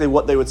exactly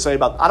what they would say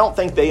about. I don't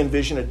think they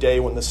envision a day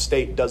when the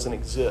state doesn't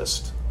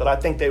exist, but I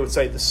think they would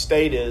say the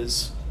state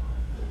is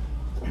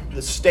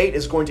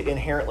going to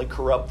inherently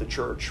corrupt the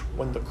church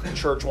when the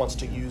church wants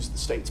to use the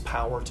state's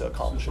power to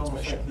accomplish its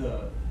mission.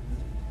 Like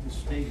the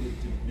state would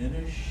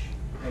diminish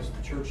as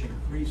the church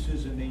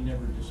increases, and may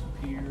never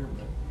disappear.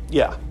 But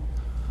Yeah.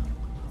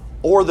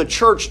 Or the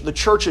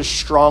church is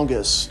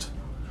strongest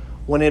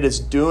when it is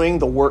doing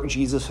the work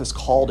Jesus has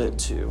called it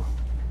to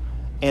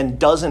and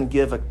doesn't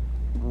give a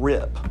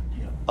rip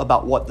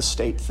about what the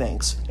state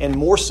thinks, and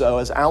more so,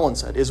 as Alan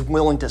said, is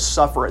willing to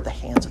suffer at the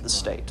hands of the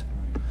state.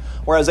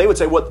 Whereas they would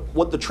say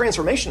what the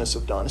transformationists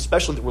have done,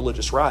 especially the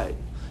religious right,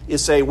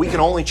 is say we can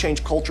only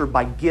change culture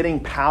by getting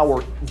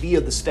power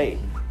via the state,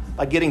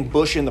 by getting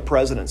Bush in the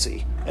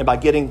presidency, and by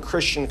getting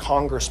Christian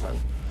congressmen.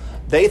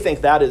 They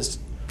think that is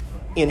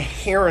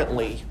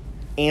inherently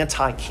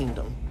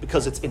anti-kingdom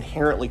because it's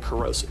inherently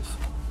corrosive.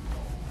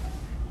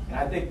 And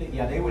I think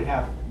that, they would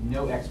have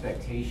no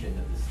expectation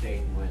that the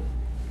state would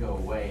go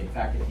away. In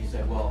fact, if you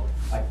said, well,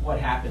 like what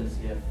happens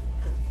if,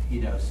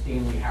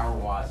 Stanley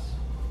Hauerwas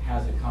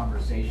has a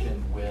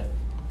conversation with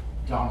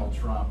Donald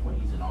Trump when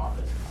he's in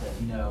office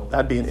and says,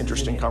 that'd be an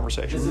interesting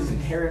conversation. This is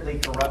inherently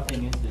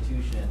corrupting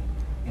institution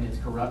and it's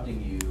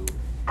corrupting you.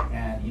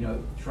 And,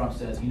 Trump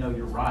says,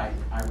 you're right,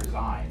 I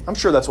resign. I'm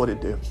sure that's what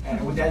he'd do.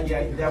 And would that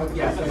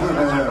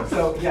would,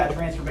 So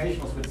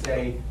transformationalists would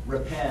say,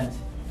 repent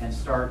and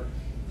start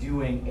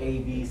doing A,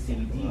 B, C,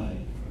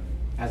 D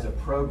as a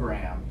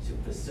program to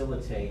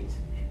facilitate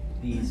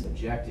these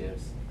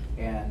objectives.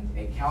 And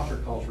a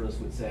counterculturalist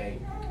would say,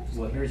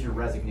 well, here's your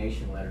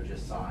resignation letter,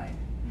 just sign.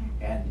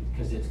 And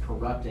because it's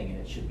corrupting and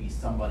it should be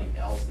somebody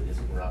else that is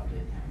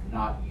corrupted,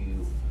 not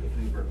you. If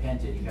you've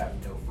repented, you have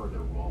no further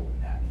role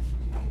in that institution.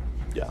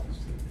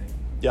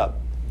 Yeah.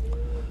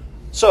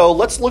 So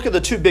let's look at the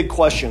two big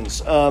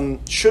questions.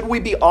 Should we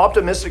be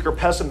optimistic or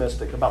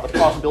pessimistic about the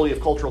possibility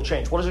of cultural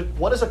change? What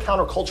does a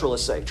counterculturalist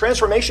say?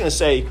 Transformationists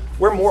say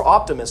we're more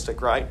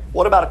optimistic, right?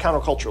 What about a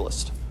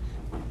counterculturalist?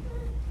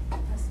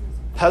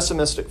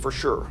 Pessimistic for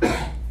sure.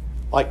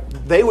 Like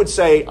they would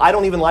say, I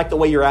don't even like the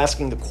way you're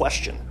asking the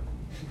question,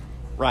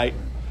 right?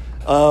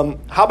 How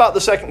about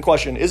the second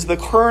question? Is the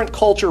current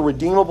culture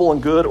redeemable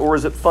and good, or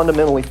is it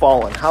fundamentally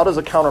fallen? How does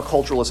a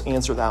counterculturalist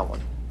answer that one?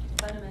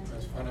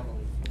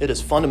 It is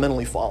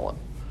fundamentally fallen.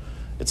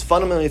 It's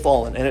fundamentally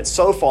fallen, and it's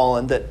so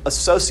fallen that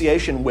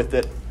association with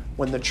it,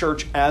 when the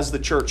church, as the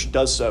church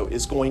does so,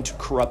 is going to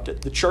corrupt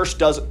it. The church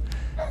doesn't.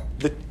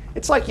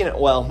 It's like,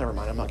 well, never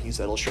mind. I'm not going to use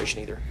that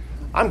illustration either.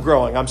 I'm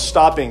growing. I'm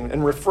stopping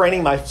and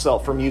refraining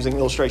myself from using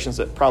illustrations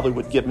that probably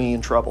would get me in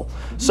trouble.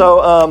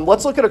 So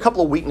let's look at a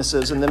couple of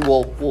weaknesses, and then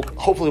we'll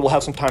hopefully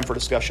have some time for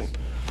discussion.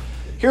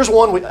 Here's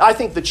one. I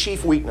think the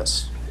chief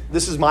weakness,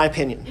 this is my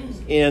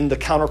opinion, in the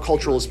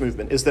counterculturalist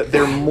movement, is that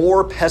they're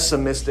more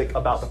pessimistic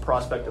about the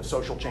prospect of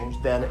social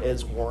change than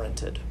is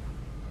warranted.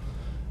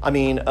 I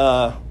mean,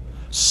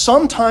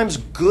 sometimes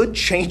good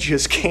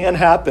changes can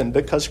happen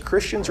because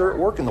Christians are at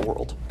work in the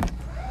world.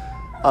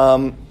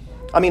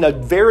 A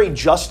very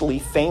justly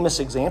famous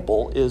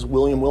example is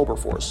William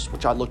Wilberforce,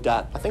 which I looked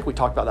at. I think we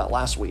talked about that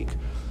last week,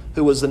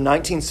 who was the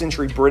 19th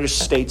century British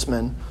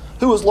statesman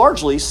who was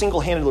largely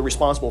single-handedly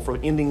responsible for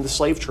ending the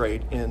slave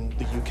trade in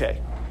the UK.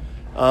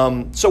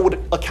 So would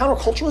a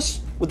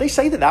counterculturalist, would they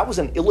say that was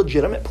an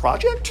illegitimate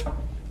project?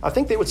 I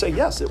think they would say,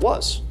 yes, it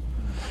was.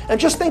 And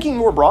just thinking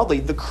more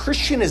broadly, the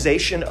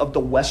Christianization of the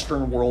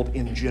Western world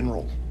in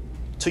general.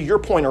 To your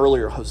point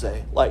earlier,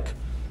 Jose,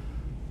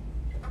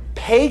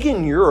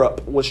 pagan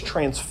Europe was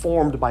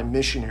transformed by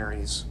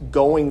missionaries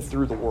going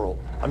through the world.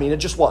 It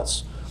just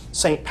was.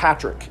 St.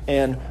 Patrick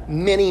and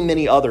many,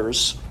 many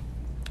others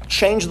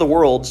changed the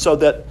world so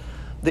that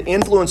the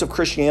influence of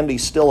Christianity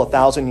still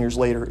 1,000 years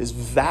later is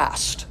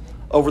vast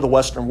over the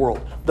Western world.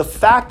 The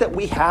fact that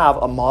we have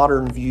a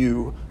modern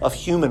view of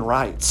human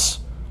rights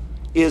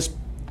is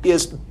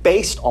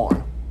based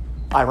on,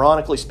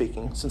 ironically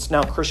speaking, since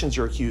now Christians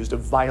are accused of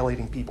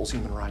violating people's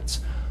human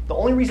rights. The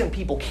only reason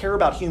people care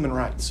about human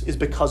rights is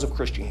because of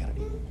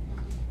Christianity.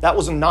 That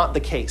was not the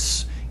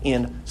case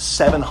in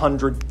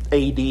 700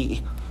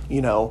 AD,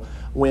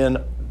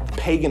 when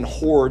pagan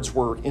hordes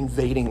were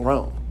invading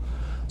Rome.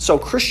 So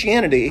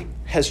Christianity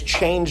has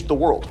changed the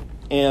world.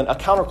 And a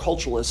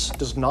counterculturalist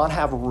does not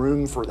have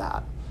room for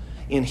that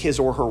in his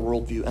or her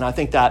worldview. And I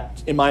think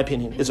that, in my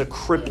opinion, is a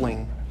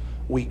crippling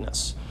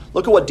weakness.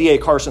 Look at what D.A.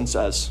 Carson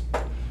says.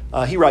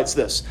 He writes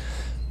this: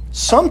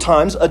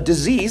 sometimes a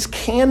disease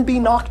can be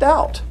knocked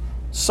out.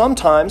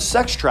 Sometimes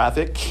sex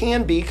traffic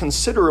can be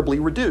considerably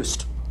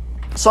reduced.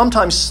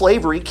 Sometimes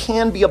slavery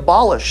can be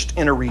abolished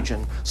in a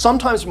region.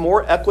 Sometimes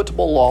more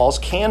equitable laws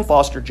can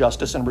foster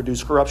justice and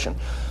reduce corruption.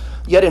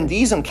 Yet in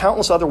these and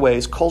countless other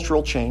ways,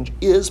 cultural change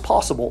is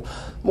possible.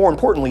 More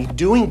importantly,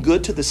 doing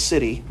good to the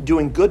city,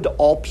 doing good to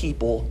all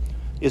people,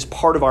 is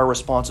part of our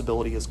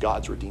responsibility as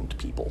God's redeemed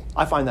people.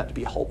 I find that to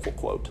be a helpful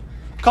quote.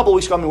 A couple of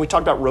weeks ago, we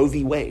talked about Roe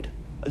v. Wade.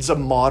 It's a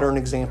modern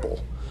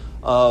example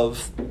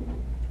of,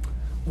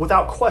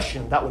 without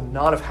question, that would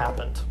not have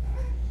happened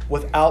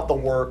without the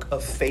work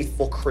of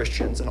faithful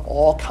Christians in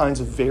all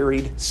kinds of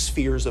varied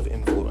spheres of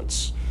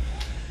influence.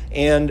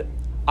 And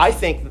I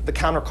think that the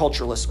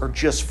counterculturalists are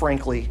just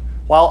frankly,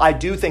 while I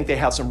do think they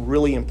have some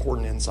really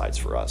important insights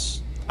for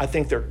us, I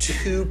think they're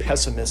too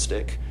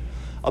pessimistic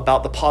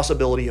about the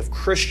possibility of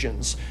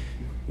Christians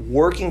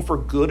working for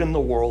good in the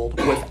world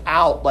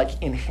without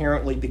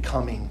inherently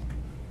becoming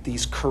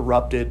these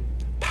corrupted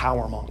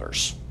power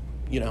mongers.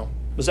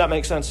 Does that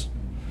make sense?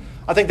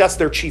 I think that's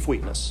their chief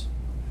weakness.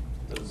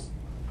 Does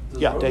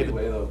Yeah, Roe v. David.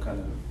 Wade, though, kind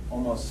of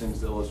almost seems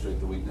to illustrate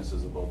the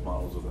weaknesses of both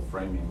models of the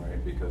framing,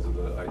 right? Because of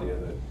the idea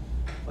that,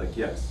 like,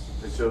 yes,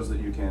 it shows that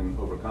you can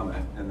overcome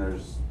it, and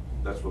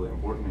that's really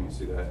important when you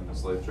see that in the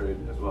slave trade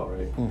as well,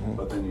 right? Mm-hmm.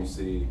 But then you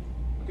see,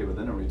 okay, but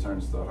then it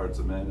returns to the hearts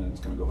of men, and it's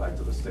going to go back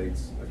to the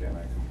states. Again,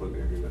 I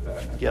completely agree with that.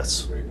 And I think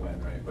Yes. it's a great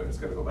win, right? But it's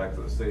got to go back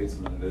to the states,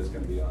 and then it is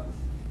going to be on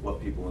what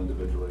people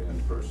individually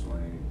and personally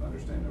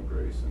understand of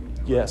grace.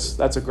 And Yes,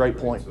 that's a great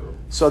point. So,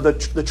 So the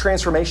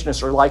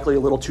transformationists are likely a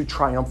little too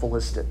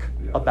triumphalistic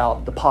Yeah.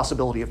 about the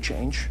possibility of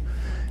change.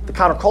 The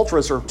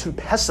counterculturists are too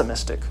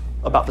pessimistic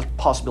about the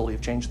possibility of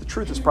change. The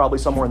truth is probably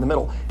somewhere in the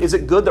middle. Is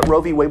it good that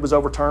Roe v. Wade was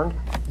overturned?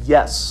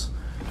 Yes.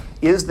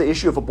 Is the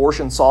issue of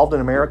abortion solved in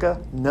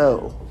America?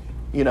 No.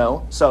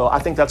 So I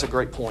think that's a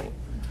great point.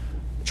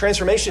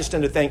 Transformationists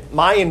tend to think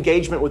my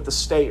engagement with the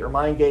state or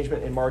my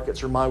engagement in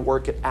markets or my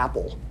work at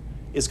Apple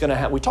is going to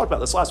have, we talked about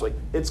this last week,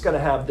 it's going to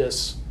have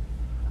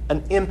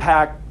an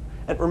impact.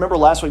 And remember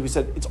last week we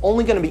said it's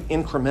only going to be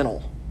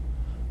incremental.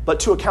 But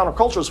to a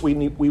counterculturalist,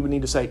 we would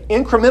need to say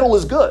incremental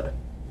is good.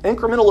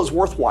 Incremental is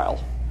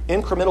worthwhile.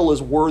 Incremental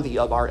is worthy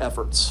of our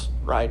efforts,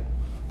 right?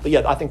 But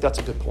yeah, I think that's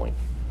a good point.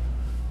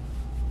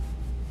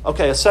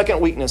 Okay, a second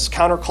weakness,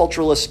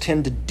 counterculturalists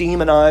tend to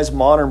demonize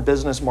modern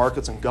business,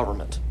 markets, and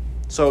government.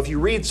 So if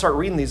you start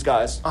reading these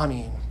guys,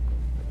 I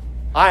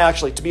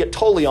actually, to be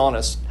totally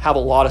honest, have a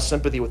lot of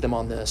sympathy with them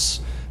on this.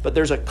 But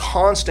there's a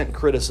constant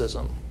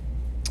criticism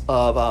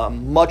of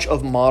much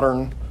of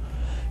modern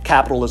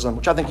capitalism,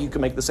 which I think you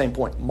can make the same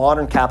point.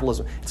 Modern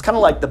capitalism, it's kind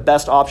of like the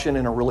best option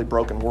in a really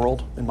broken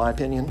world, in my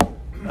opinion.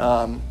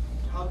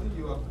 How did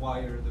you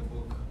acquire the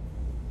book?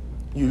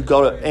 You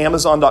go to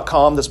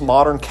Amazon.com, this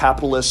modern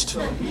capitalist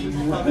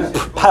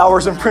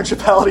powers and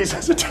principalities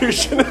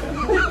institution.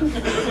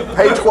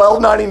 Pay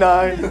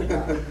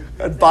 $12.99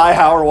 and buy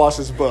Howard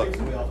Wass's book.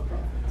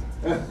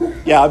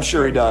 Yeah, I'm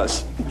sure he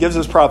does. He gives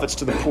his profits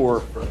to the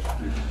poor.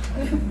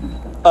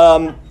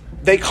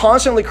 They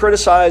constantly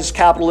criticize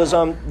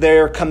capitalism.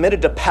 They're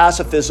committed to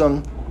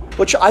pacifism,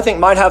 which I think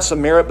might have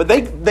some merit, but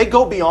they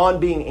go beyond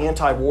being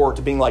anti-war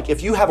to being like,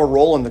 if you have a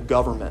role in the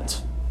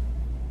government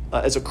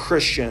as a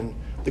Christian,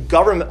 the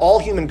government, all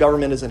human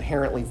government is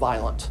inherently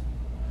violent.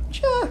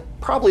 Which,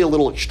 probably a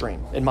little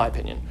extreme, in my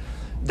opinion.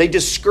 They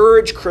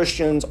discourage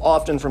Christians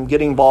often from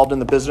getting involved in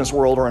the business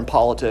world or in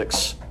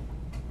politics.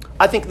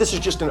 I think this is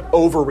just an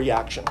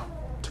overreaction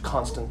to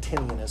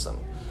Constantinianism.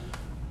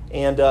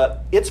 And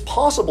it's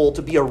possible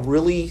to be a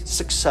really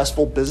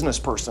successful business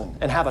person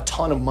and have a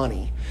ton of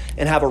money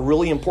and have a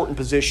really important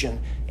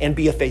position and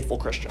be a faithful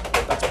Christian.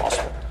 That's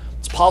possible.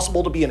 It's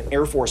possible to be an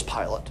Air Force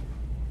pilot,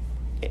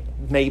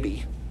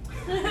 maybe,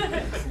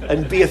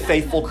 and be a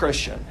faithful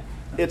Christian.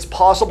 It's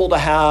possible to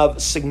have a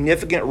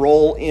significant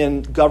role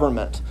in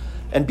government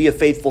and be a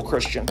faithful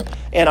Christian.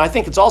 And I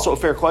think it's also a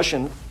fair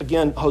question.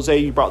 Again, Jose,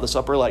 you brought this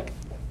up. We're like,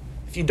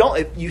 if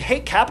you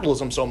hate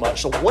capitalism so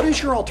much, so what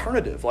is your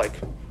alternative?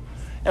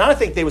 And I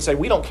think they would say,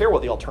 we don't care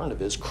what the alternative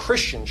is.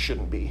 Christians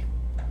shouldn't be.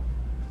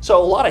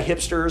 So a lot of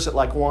hipsters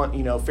that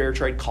want, fair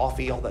trade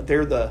coffee, all that,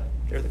 they're the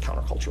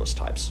counterculturalist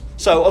types.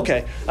 So,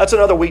 okay, that's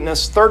another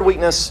weakness. Third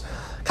weakness,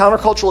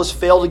 counterculturalists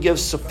fail to give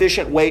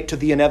sufficient weight to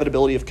the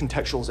inevitability of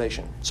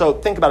contextualization. So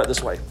think about it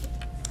this way.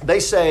 They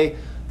say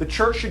the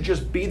church should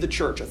just be the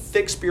church, a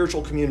thick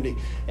spiritual community,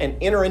 and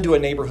enter into a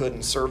neighborhood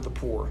and serve the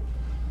poor.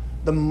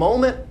 The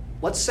moment,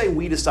 let's say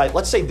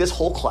this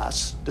whole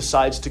class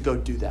decides to go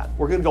do that.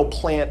 We're going to go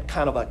plant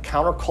kind of a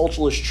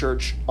counterculturalist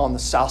church on the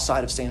south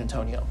side of San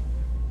Antonio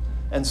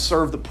and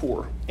serve the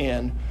poor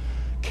and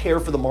care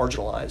for the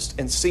marginalized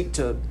and seek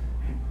to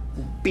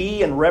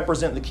be and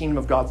represent the kingdom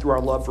of God through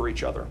our love for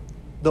each other.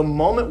 The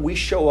moment we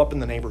show up in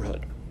the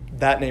neighborhood,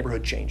 that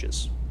neighborhood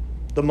changes.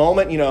 The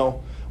moment,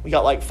 we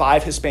got like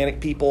 5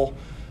 Hispanic people,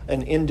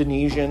 an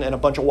Indonesian, and a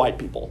bunch of white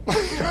people.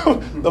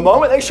 The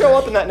moment they show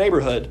up in that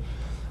neighborhood,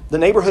 the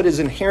neighborhood is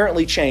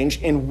inherently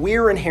changed, and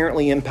we're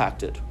inherently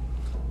impacted.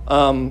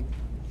 And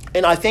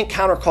I think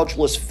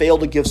counterculturalists fail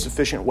to give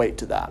sufficient weight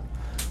to that.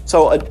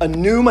 So a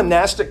new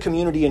monastic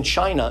community in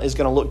China is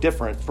going to look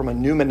different from a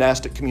new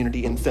monastic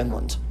community in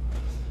Finland.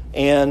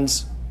 And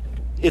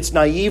it's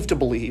naive to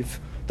believe,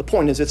 the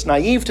point is it's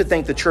naive to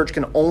think the church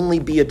can only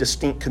be a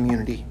distinct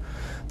community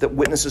that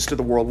witnesses to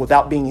the world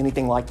without being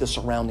anything like the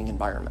surrounding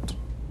environment.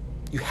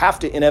 You have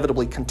to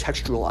inevitably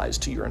contextualize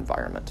to your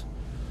environment.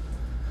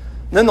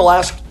 And then the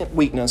last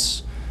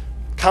weakness,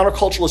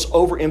 counterculturalists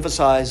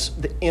overemphasize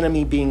the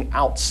enemy being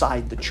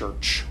outside the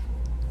church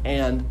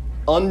and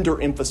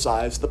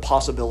underemphasize the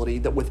possibility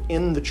that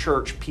within the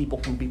church people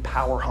can be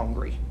power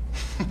hungry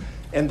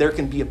and there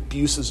can be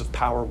abuses of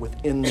power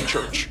within the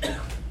church.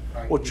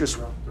 Which is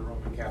the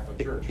Roman Catholic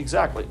Church.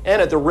 Exactly.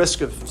 And at the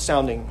risk of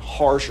sounding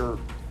harsh or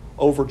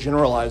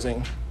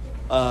overgeneralizing,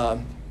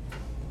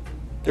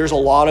 there's a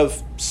lot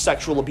of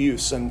sexual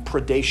abuse and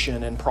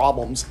predation and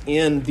problems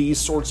in these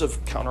sorts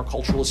of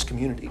counterculturalist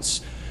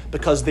communities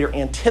because their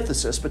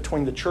antithesis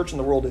between the church and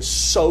the world is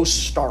so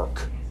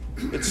stark,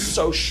 it's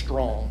so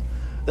strong,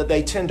 that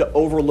they tend to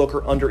overlook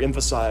or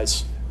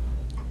underemphasize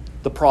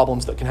the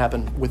problems that can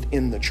happen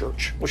within the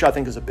church, which I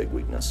think is a big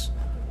weakness.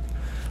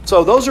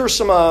 So those are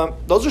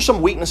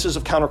some weaknesses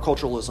of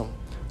counterculturalism.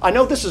 I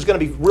know this is going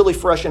to be really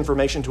fresh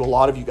information to a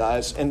lot of you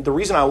guys, and the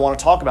reason I want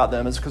to talk about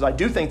them is because I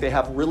do think they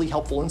have really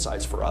helpful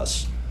insights for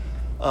us.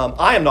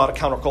 I am not a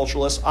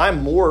counterculturalist.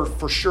 I'm more,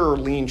 for sure,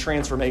 lean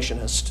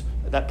transformationist.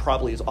 That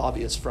probably is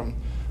obvious from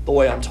the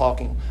way I'm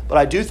talking. But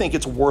I do think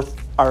it's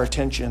worth our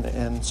attention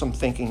and some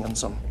thinking and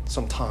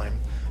some time,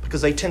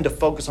 because they tend to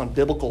focus on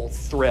biblical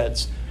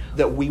threads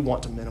that we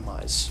want to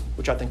minimize,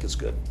 which I think is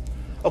good.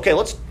 Okay,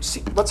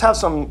 let's have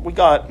some. We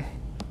got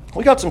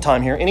some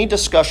time here. Any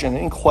discussion,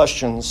 any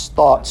questions,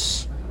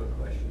 thoughts? Quick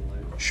question,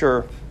 Luke.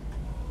 Sure.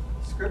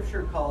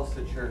 Scripture calls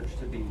the church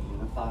to be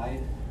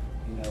unified,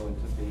 and to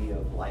be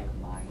of like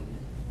mind.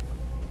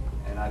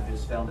 And I've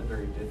just found it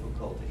very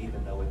difficult to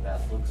even know what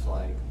that looks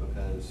like,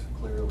 because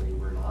clearly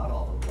we're not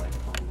all of like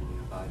mind and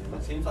unified. And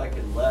it seems like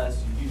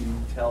unless you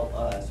tell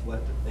us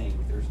what to think,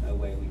 there's no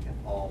way we can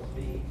all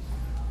be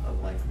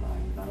of like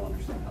mind. And I don't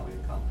understand how we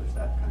accomplish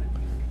that kind of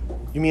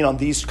unity. You mean on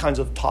these kinds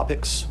of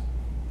topics?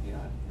 Yeah,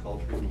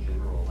 culture in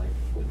general, like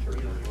the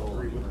church as a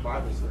whole.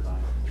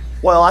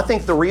 Well, I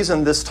think the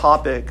reason this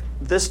topic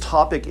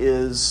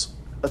is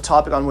a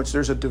topic on which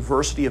there's a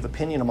diversity of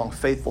opinion among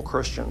faithful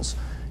Christians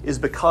is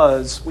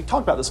because, we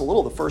talked about this a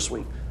little the first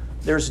week,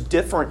 there's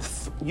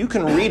you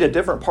can read a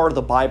different part of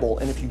the Bible,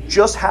 and if you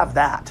just have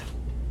that,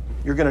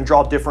 you're going to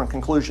draw different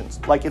conclusions.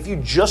 Like if you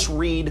just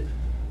read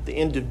the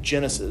end of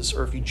Genesis,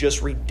 or if you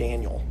just read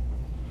Daniel,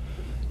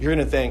 you're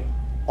going to think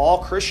all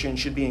Christians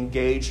should be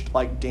engaged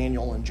like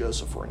Daniel and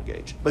Joseph were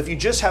engaged. But if you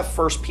just have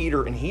 1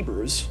 Peter and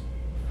Hebrews,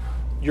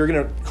 you're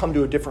going to come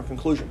to a different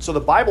conclusion. So the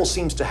Bible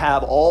seems to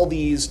have all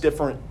these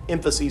different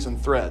emphases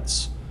and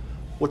threads,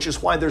 which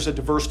is why there's a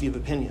diversity of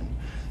opinion.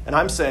 And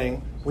I'm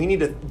saying we need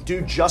to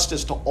do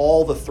justice to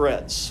all the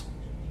threads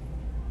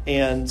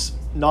and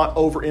not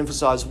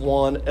overemphasize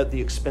one at the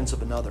expense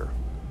of another.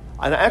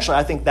 And actually,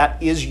 I think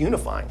that is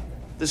unifying.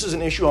 This is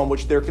an issue on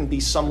which there can be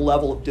some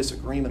level of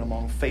disagreement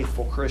among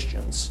faithful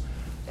Christians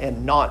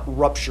and not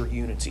rupture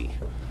unity.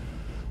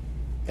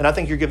 And I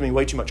think you're giving me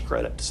way too much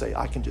credit to say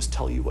I can just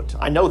tell you what to.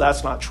 I know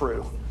that's not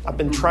true. I've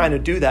been trying to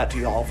do that to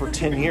y'all for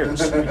 10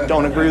 years. You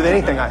don't agree with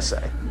anything I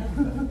say.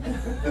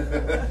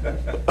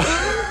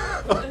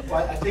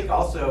 Well, I think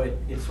also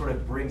it sort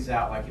of brings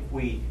out, like if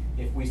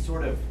we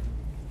sort of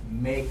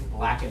make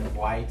black and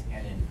white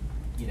and in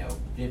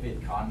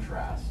vivid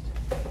contrast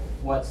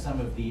what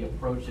some of the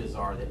approaches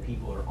are that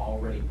people are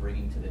already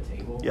bringing to the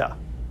table. Yeah.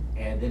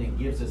 And then it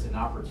gives us an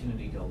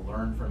opportunity to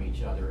learn from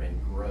each other and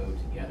grow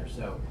together.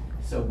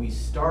 So we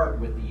start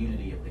with the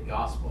unity of the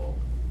gospel,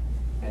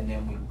 and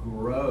then we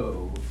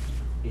grow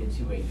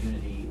into a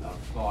unity of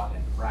thought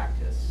and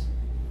practice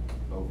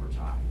over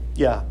time.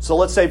 Yeah. So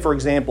let's say, for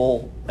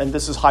example, and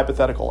this is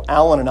hypothetical,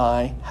 Alan and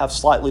I have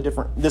slightly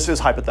different, this is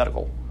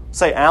hypothetical.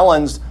 Say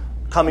Alan's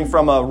coming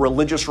from a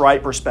religious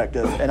right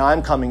perspective, and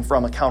I'm coming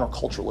from a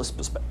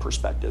counterculturalist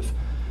perspective.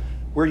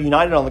 We're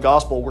united on the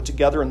gospel. We're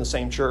together in the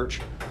same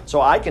church. So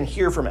I can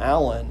hear from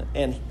Alan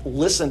and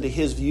listen to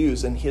his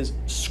views and his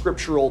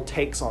scriptural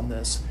takes on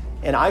this.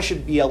 And I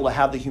should be able to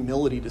have the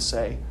humility to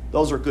say,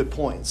 those are good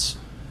points,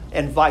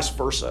 and vice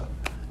versa.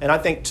 And I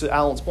think to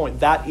Alan's point,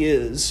 that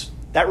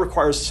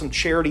requires some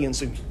charity and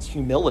some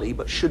humility,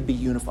 but should be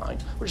unifying,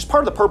 which is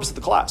part of the purpose of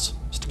the class,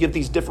 is to give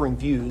these differing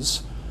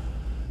views.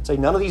 Say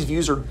none of these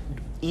views are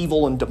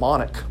evil and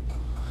demonic.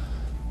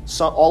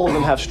 All of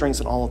them have strengths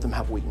and all of them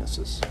have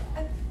weaknesses.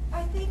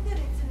 I think that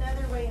it's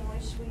another way in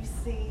which we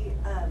see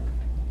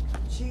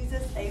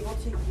Jesus able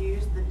to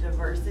use the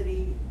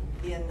diversity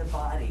in the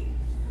body.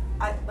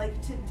 Like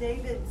to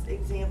David's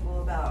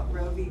example about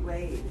Roe v.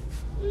 Wade,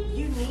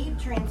 you need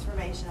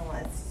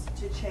transformationalists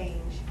to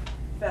change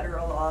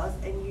federal laws,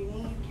 and you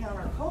need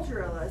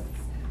counterculturalists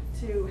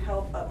to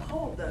help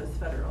uphold those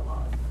federal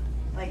laws.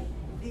 Like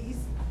these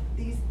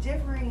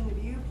differing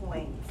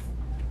viewpoints.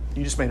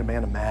 You just made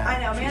Amanda mad.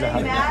 I know,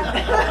 Amanda's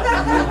mad.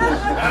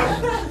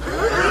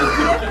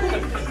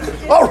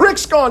 Oh,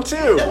 Rick's gone too.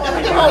 Oh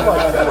my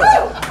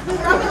God.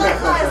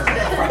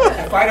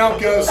 If I don't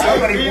go,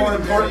 somebody more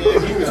important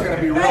than he was going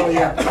to be really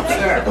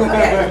upset.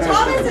 Okay,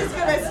 Thomas is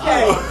going to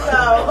stay,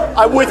 so.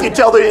 I'm with you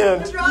till the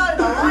end. But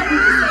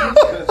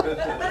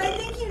I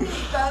think you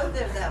need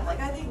both of them. Like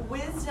I think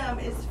wisdom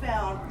is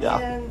found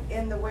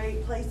in the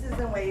places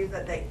and ways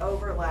that they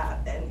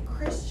overlap, and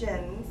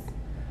Christians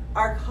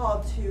are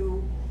called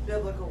to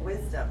biblical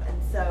wisdom,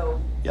 and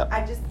so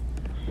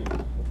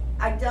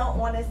I don't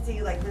want to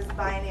see like this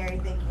binary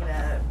thinking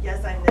of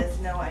yes I'm this,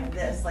 no I'm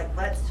this. Like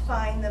let's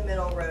find the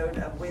middle road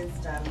of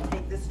wisdom,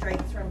 take the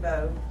strengths from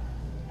both,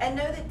 and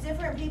know that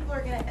different people are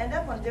going to end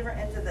up on different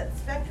ends of that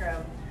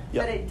spectrum,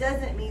 but it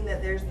doesn't mean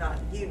that there's not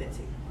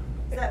unity.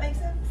 Does that make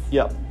sense?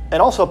 Yeah, and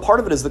also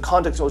part of it is the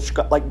context in which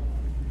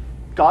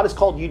God has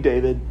called you,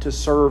 David, to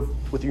serve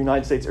with the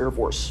United States Air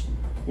Force.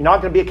 You're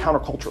not going to be a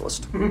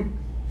counterculturalist.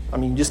 I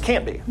mean, you just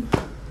can't be,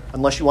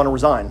 unless you want to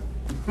resign,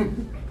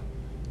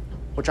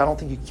 which I don't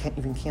think you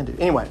can do.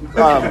 Anyway,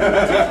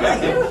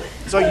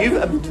 so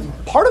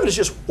part of it is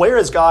just where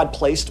has God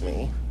placed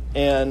me,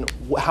 and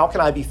how can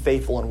I be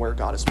faithful in where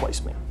God has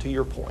placed me, to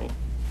your point.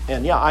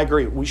 And yeah, I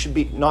agree. We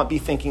should not be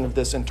thinking of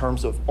this in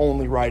terms of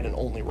only right and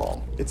only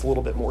wrong. It's a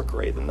little bit more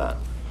gray than that.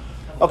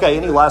 Okay,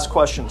 any last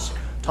questions?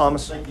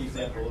 Thomas? Take the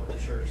example of the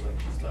church like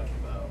she's talking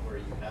about, where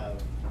you have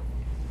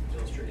the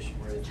illustration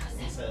where it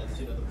says,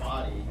 the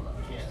body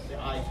the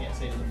eye can't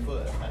say to the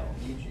foot, I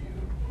don't need you.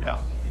 Yeah.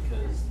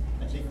 Because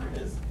I think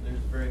there's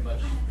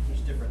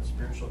different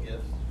spiritual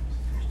gifts,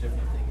 there's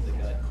different things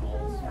that God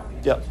calls people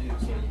Yep.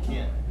 to, so you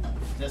can't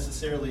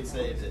necessarily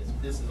say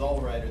that this is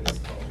all right or this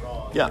is all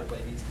wrong. Yeah.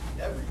 Everybody needs to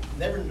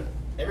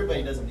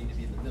everybody doesn't need to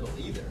be in the middle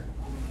either,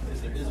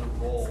 because there is a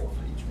role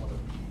for each one of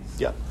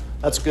these. Yeah,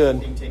 that's good.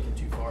 Being taken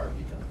too far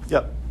becomes.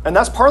 Yep. And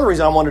that's part of the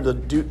reason I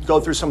wanted to go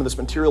through some of this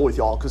material with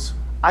y'all, because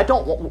I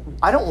don't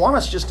want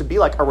us just to be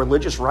like a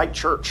religious right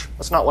church.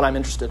 That's not what I'm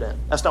interested in.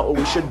 That's not what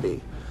we should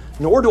be.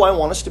 Nor do I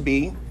want us to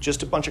be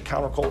just a bunch of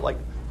countercult. Like,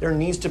 there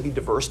needs to be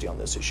diversity on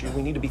this issue.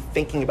 We need to be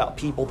thinking about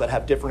people that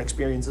have different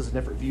experiences and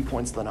different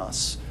viewpoints than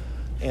us.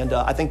 And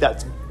I think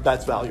that's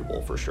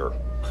valuable for sure.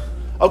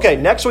 Okay,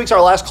 next week's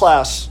our last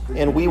class,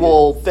 and we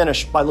will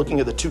finish by looking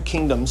at the two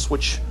kingdoms,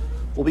 which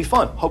will be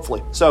fun,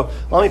 hopefully. So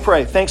let me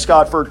pray. Thanks,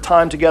 God, for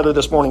time together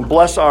this morning.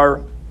 Bless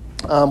our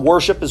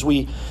worship as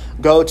we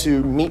go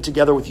to meet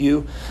together with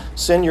you.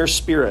 Send your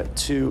Spirit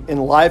to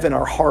enliven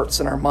our hearts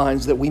and our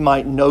minds that we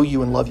might know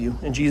you and love you.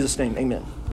 In Jesus' name, amen.